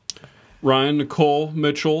 Ryan, Nicole,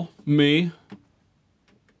 Mitchell, me.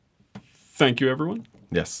 Thank you, everyone.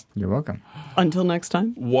 Yes. You're welcome. Until next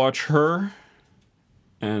time. Watch her.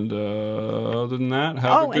 And other than that,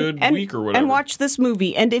 have a good week or whatever. And watch this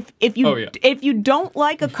movie. And if you don't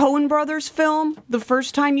like a Coen Brothers film the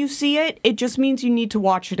first time you see it, it just means you need to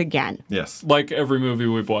watch it again. Yes. Like every movie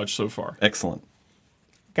we've watched so far. Excellent.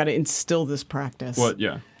 Got to instill this practice. What?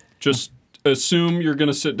 Yeah. Just assume you're going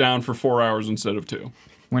to sit down for 4 hours instead of 2.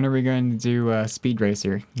 When are we going to do Speed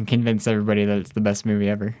Racer and convince everybody that it's the best movie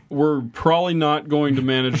ever? We're probably not going to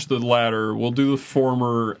manage the latter. We'll do the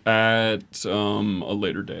former at a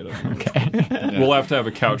later date. I think. Okay. We'll have to have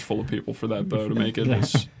a couch full of people for that, though, to make it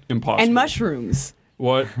as impossible. And mushrooms.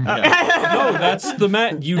 What? No, that's the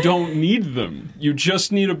Matt. You don't need them. You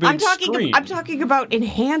just need a big screen. I'm talking about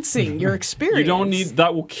enhancing your experience. You don't need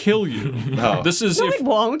that. Will kill you. No. This is No, if it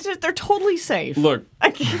won't. They're totally safe. look.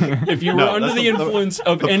 If you were No, under that's the influence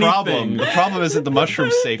of anything, The problem isn't the mushroom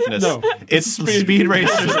safeness. No. It's Speed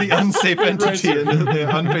Racer's the unsafe entity, and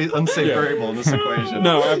the unsafe variable in this equation.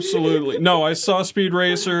 no, absolutely. No, I saw Speed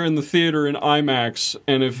Racer in the theater in IMAX,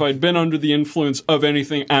 and if I'd been under the influence of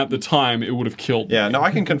anything at the time, it would have killed me. Yeah, no, I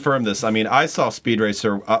can confirm this. I mean, I saw Speed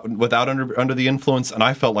Racer without under the influence, and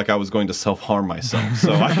I felt like I was going to self-harm myself.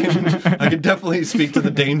 So I can definitely speak to the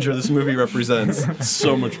danger this movie represents.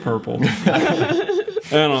 So much purple.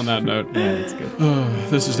 And on that note, Yeah, that's good.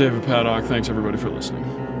 this is David Paddock. Thanks, everybody, for listening.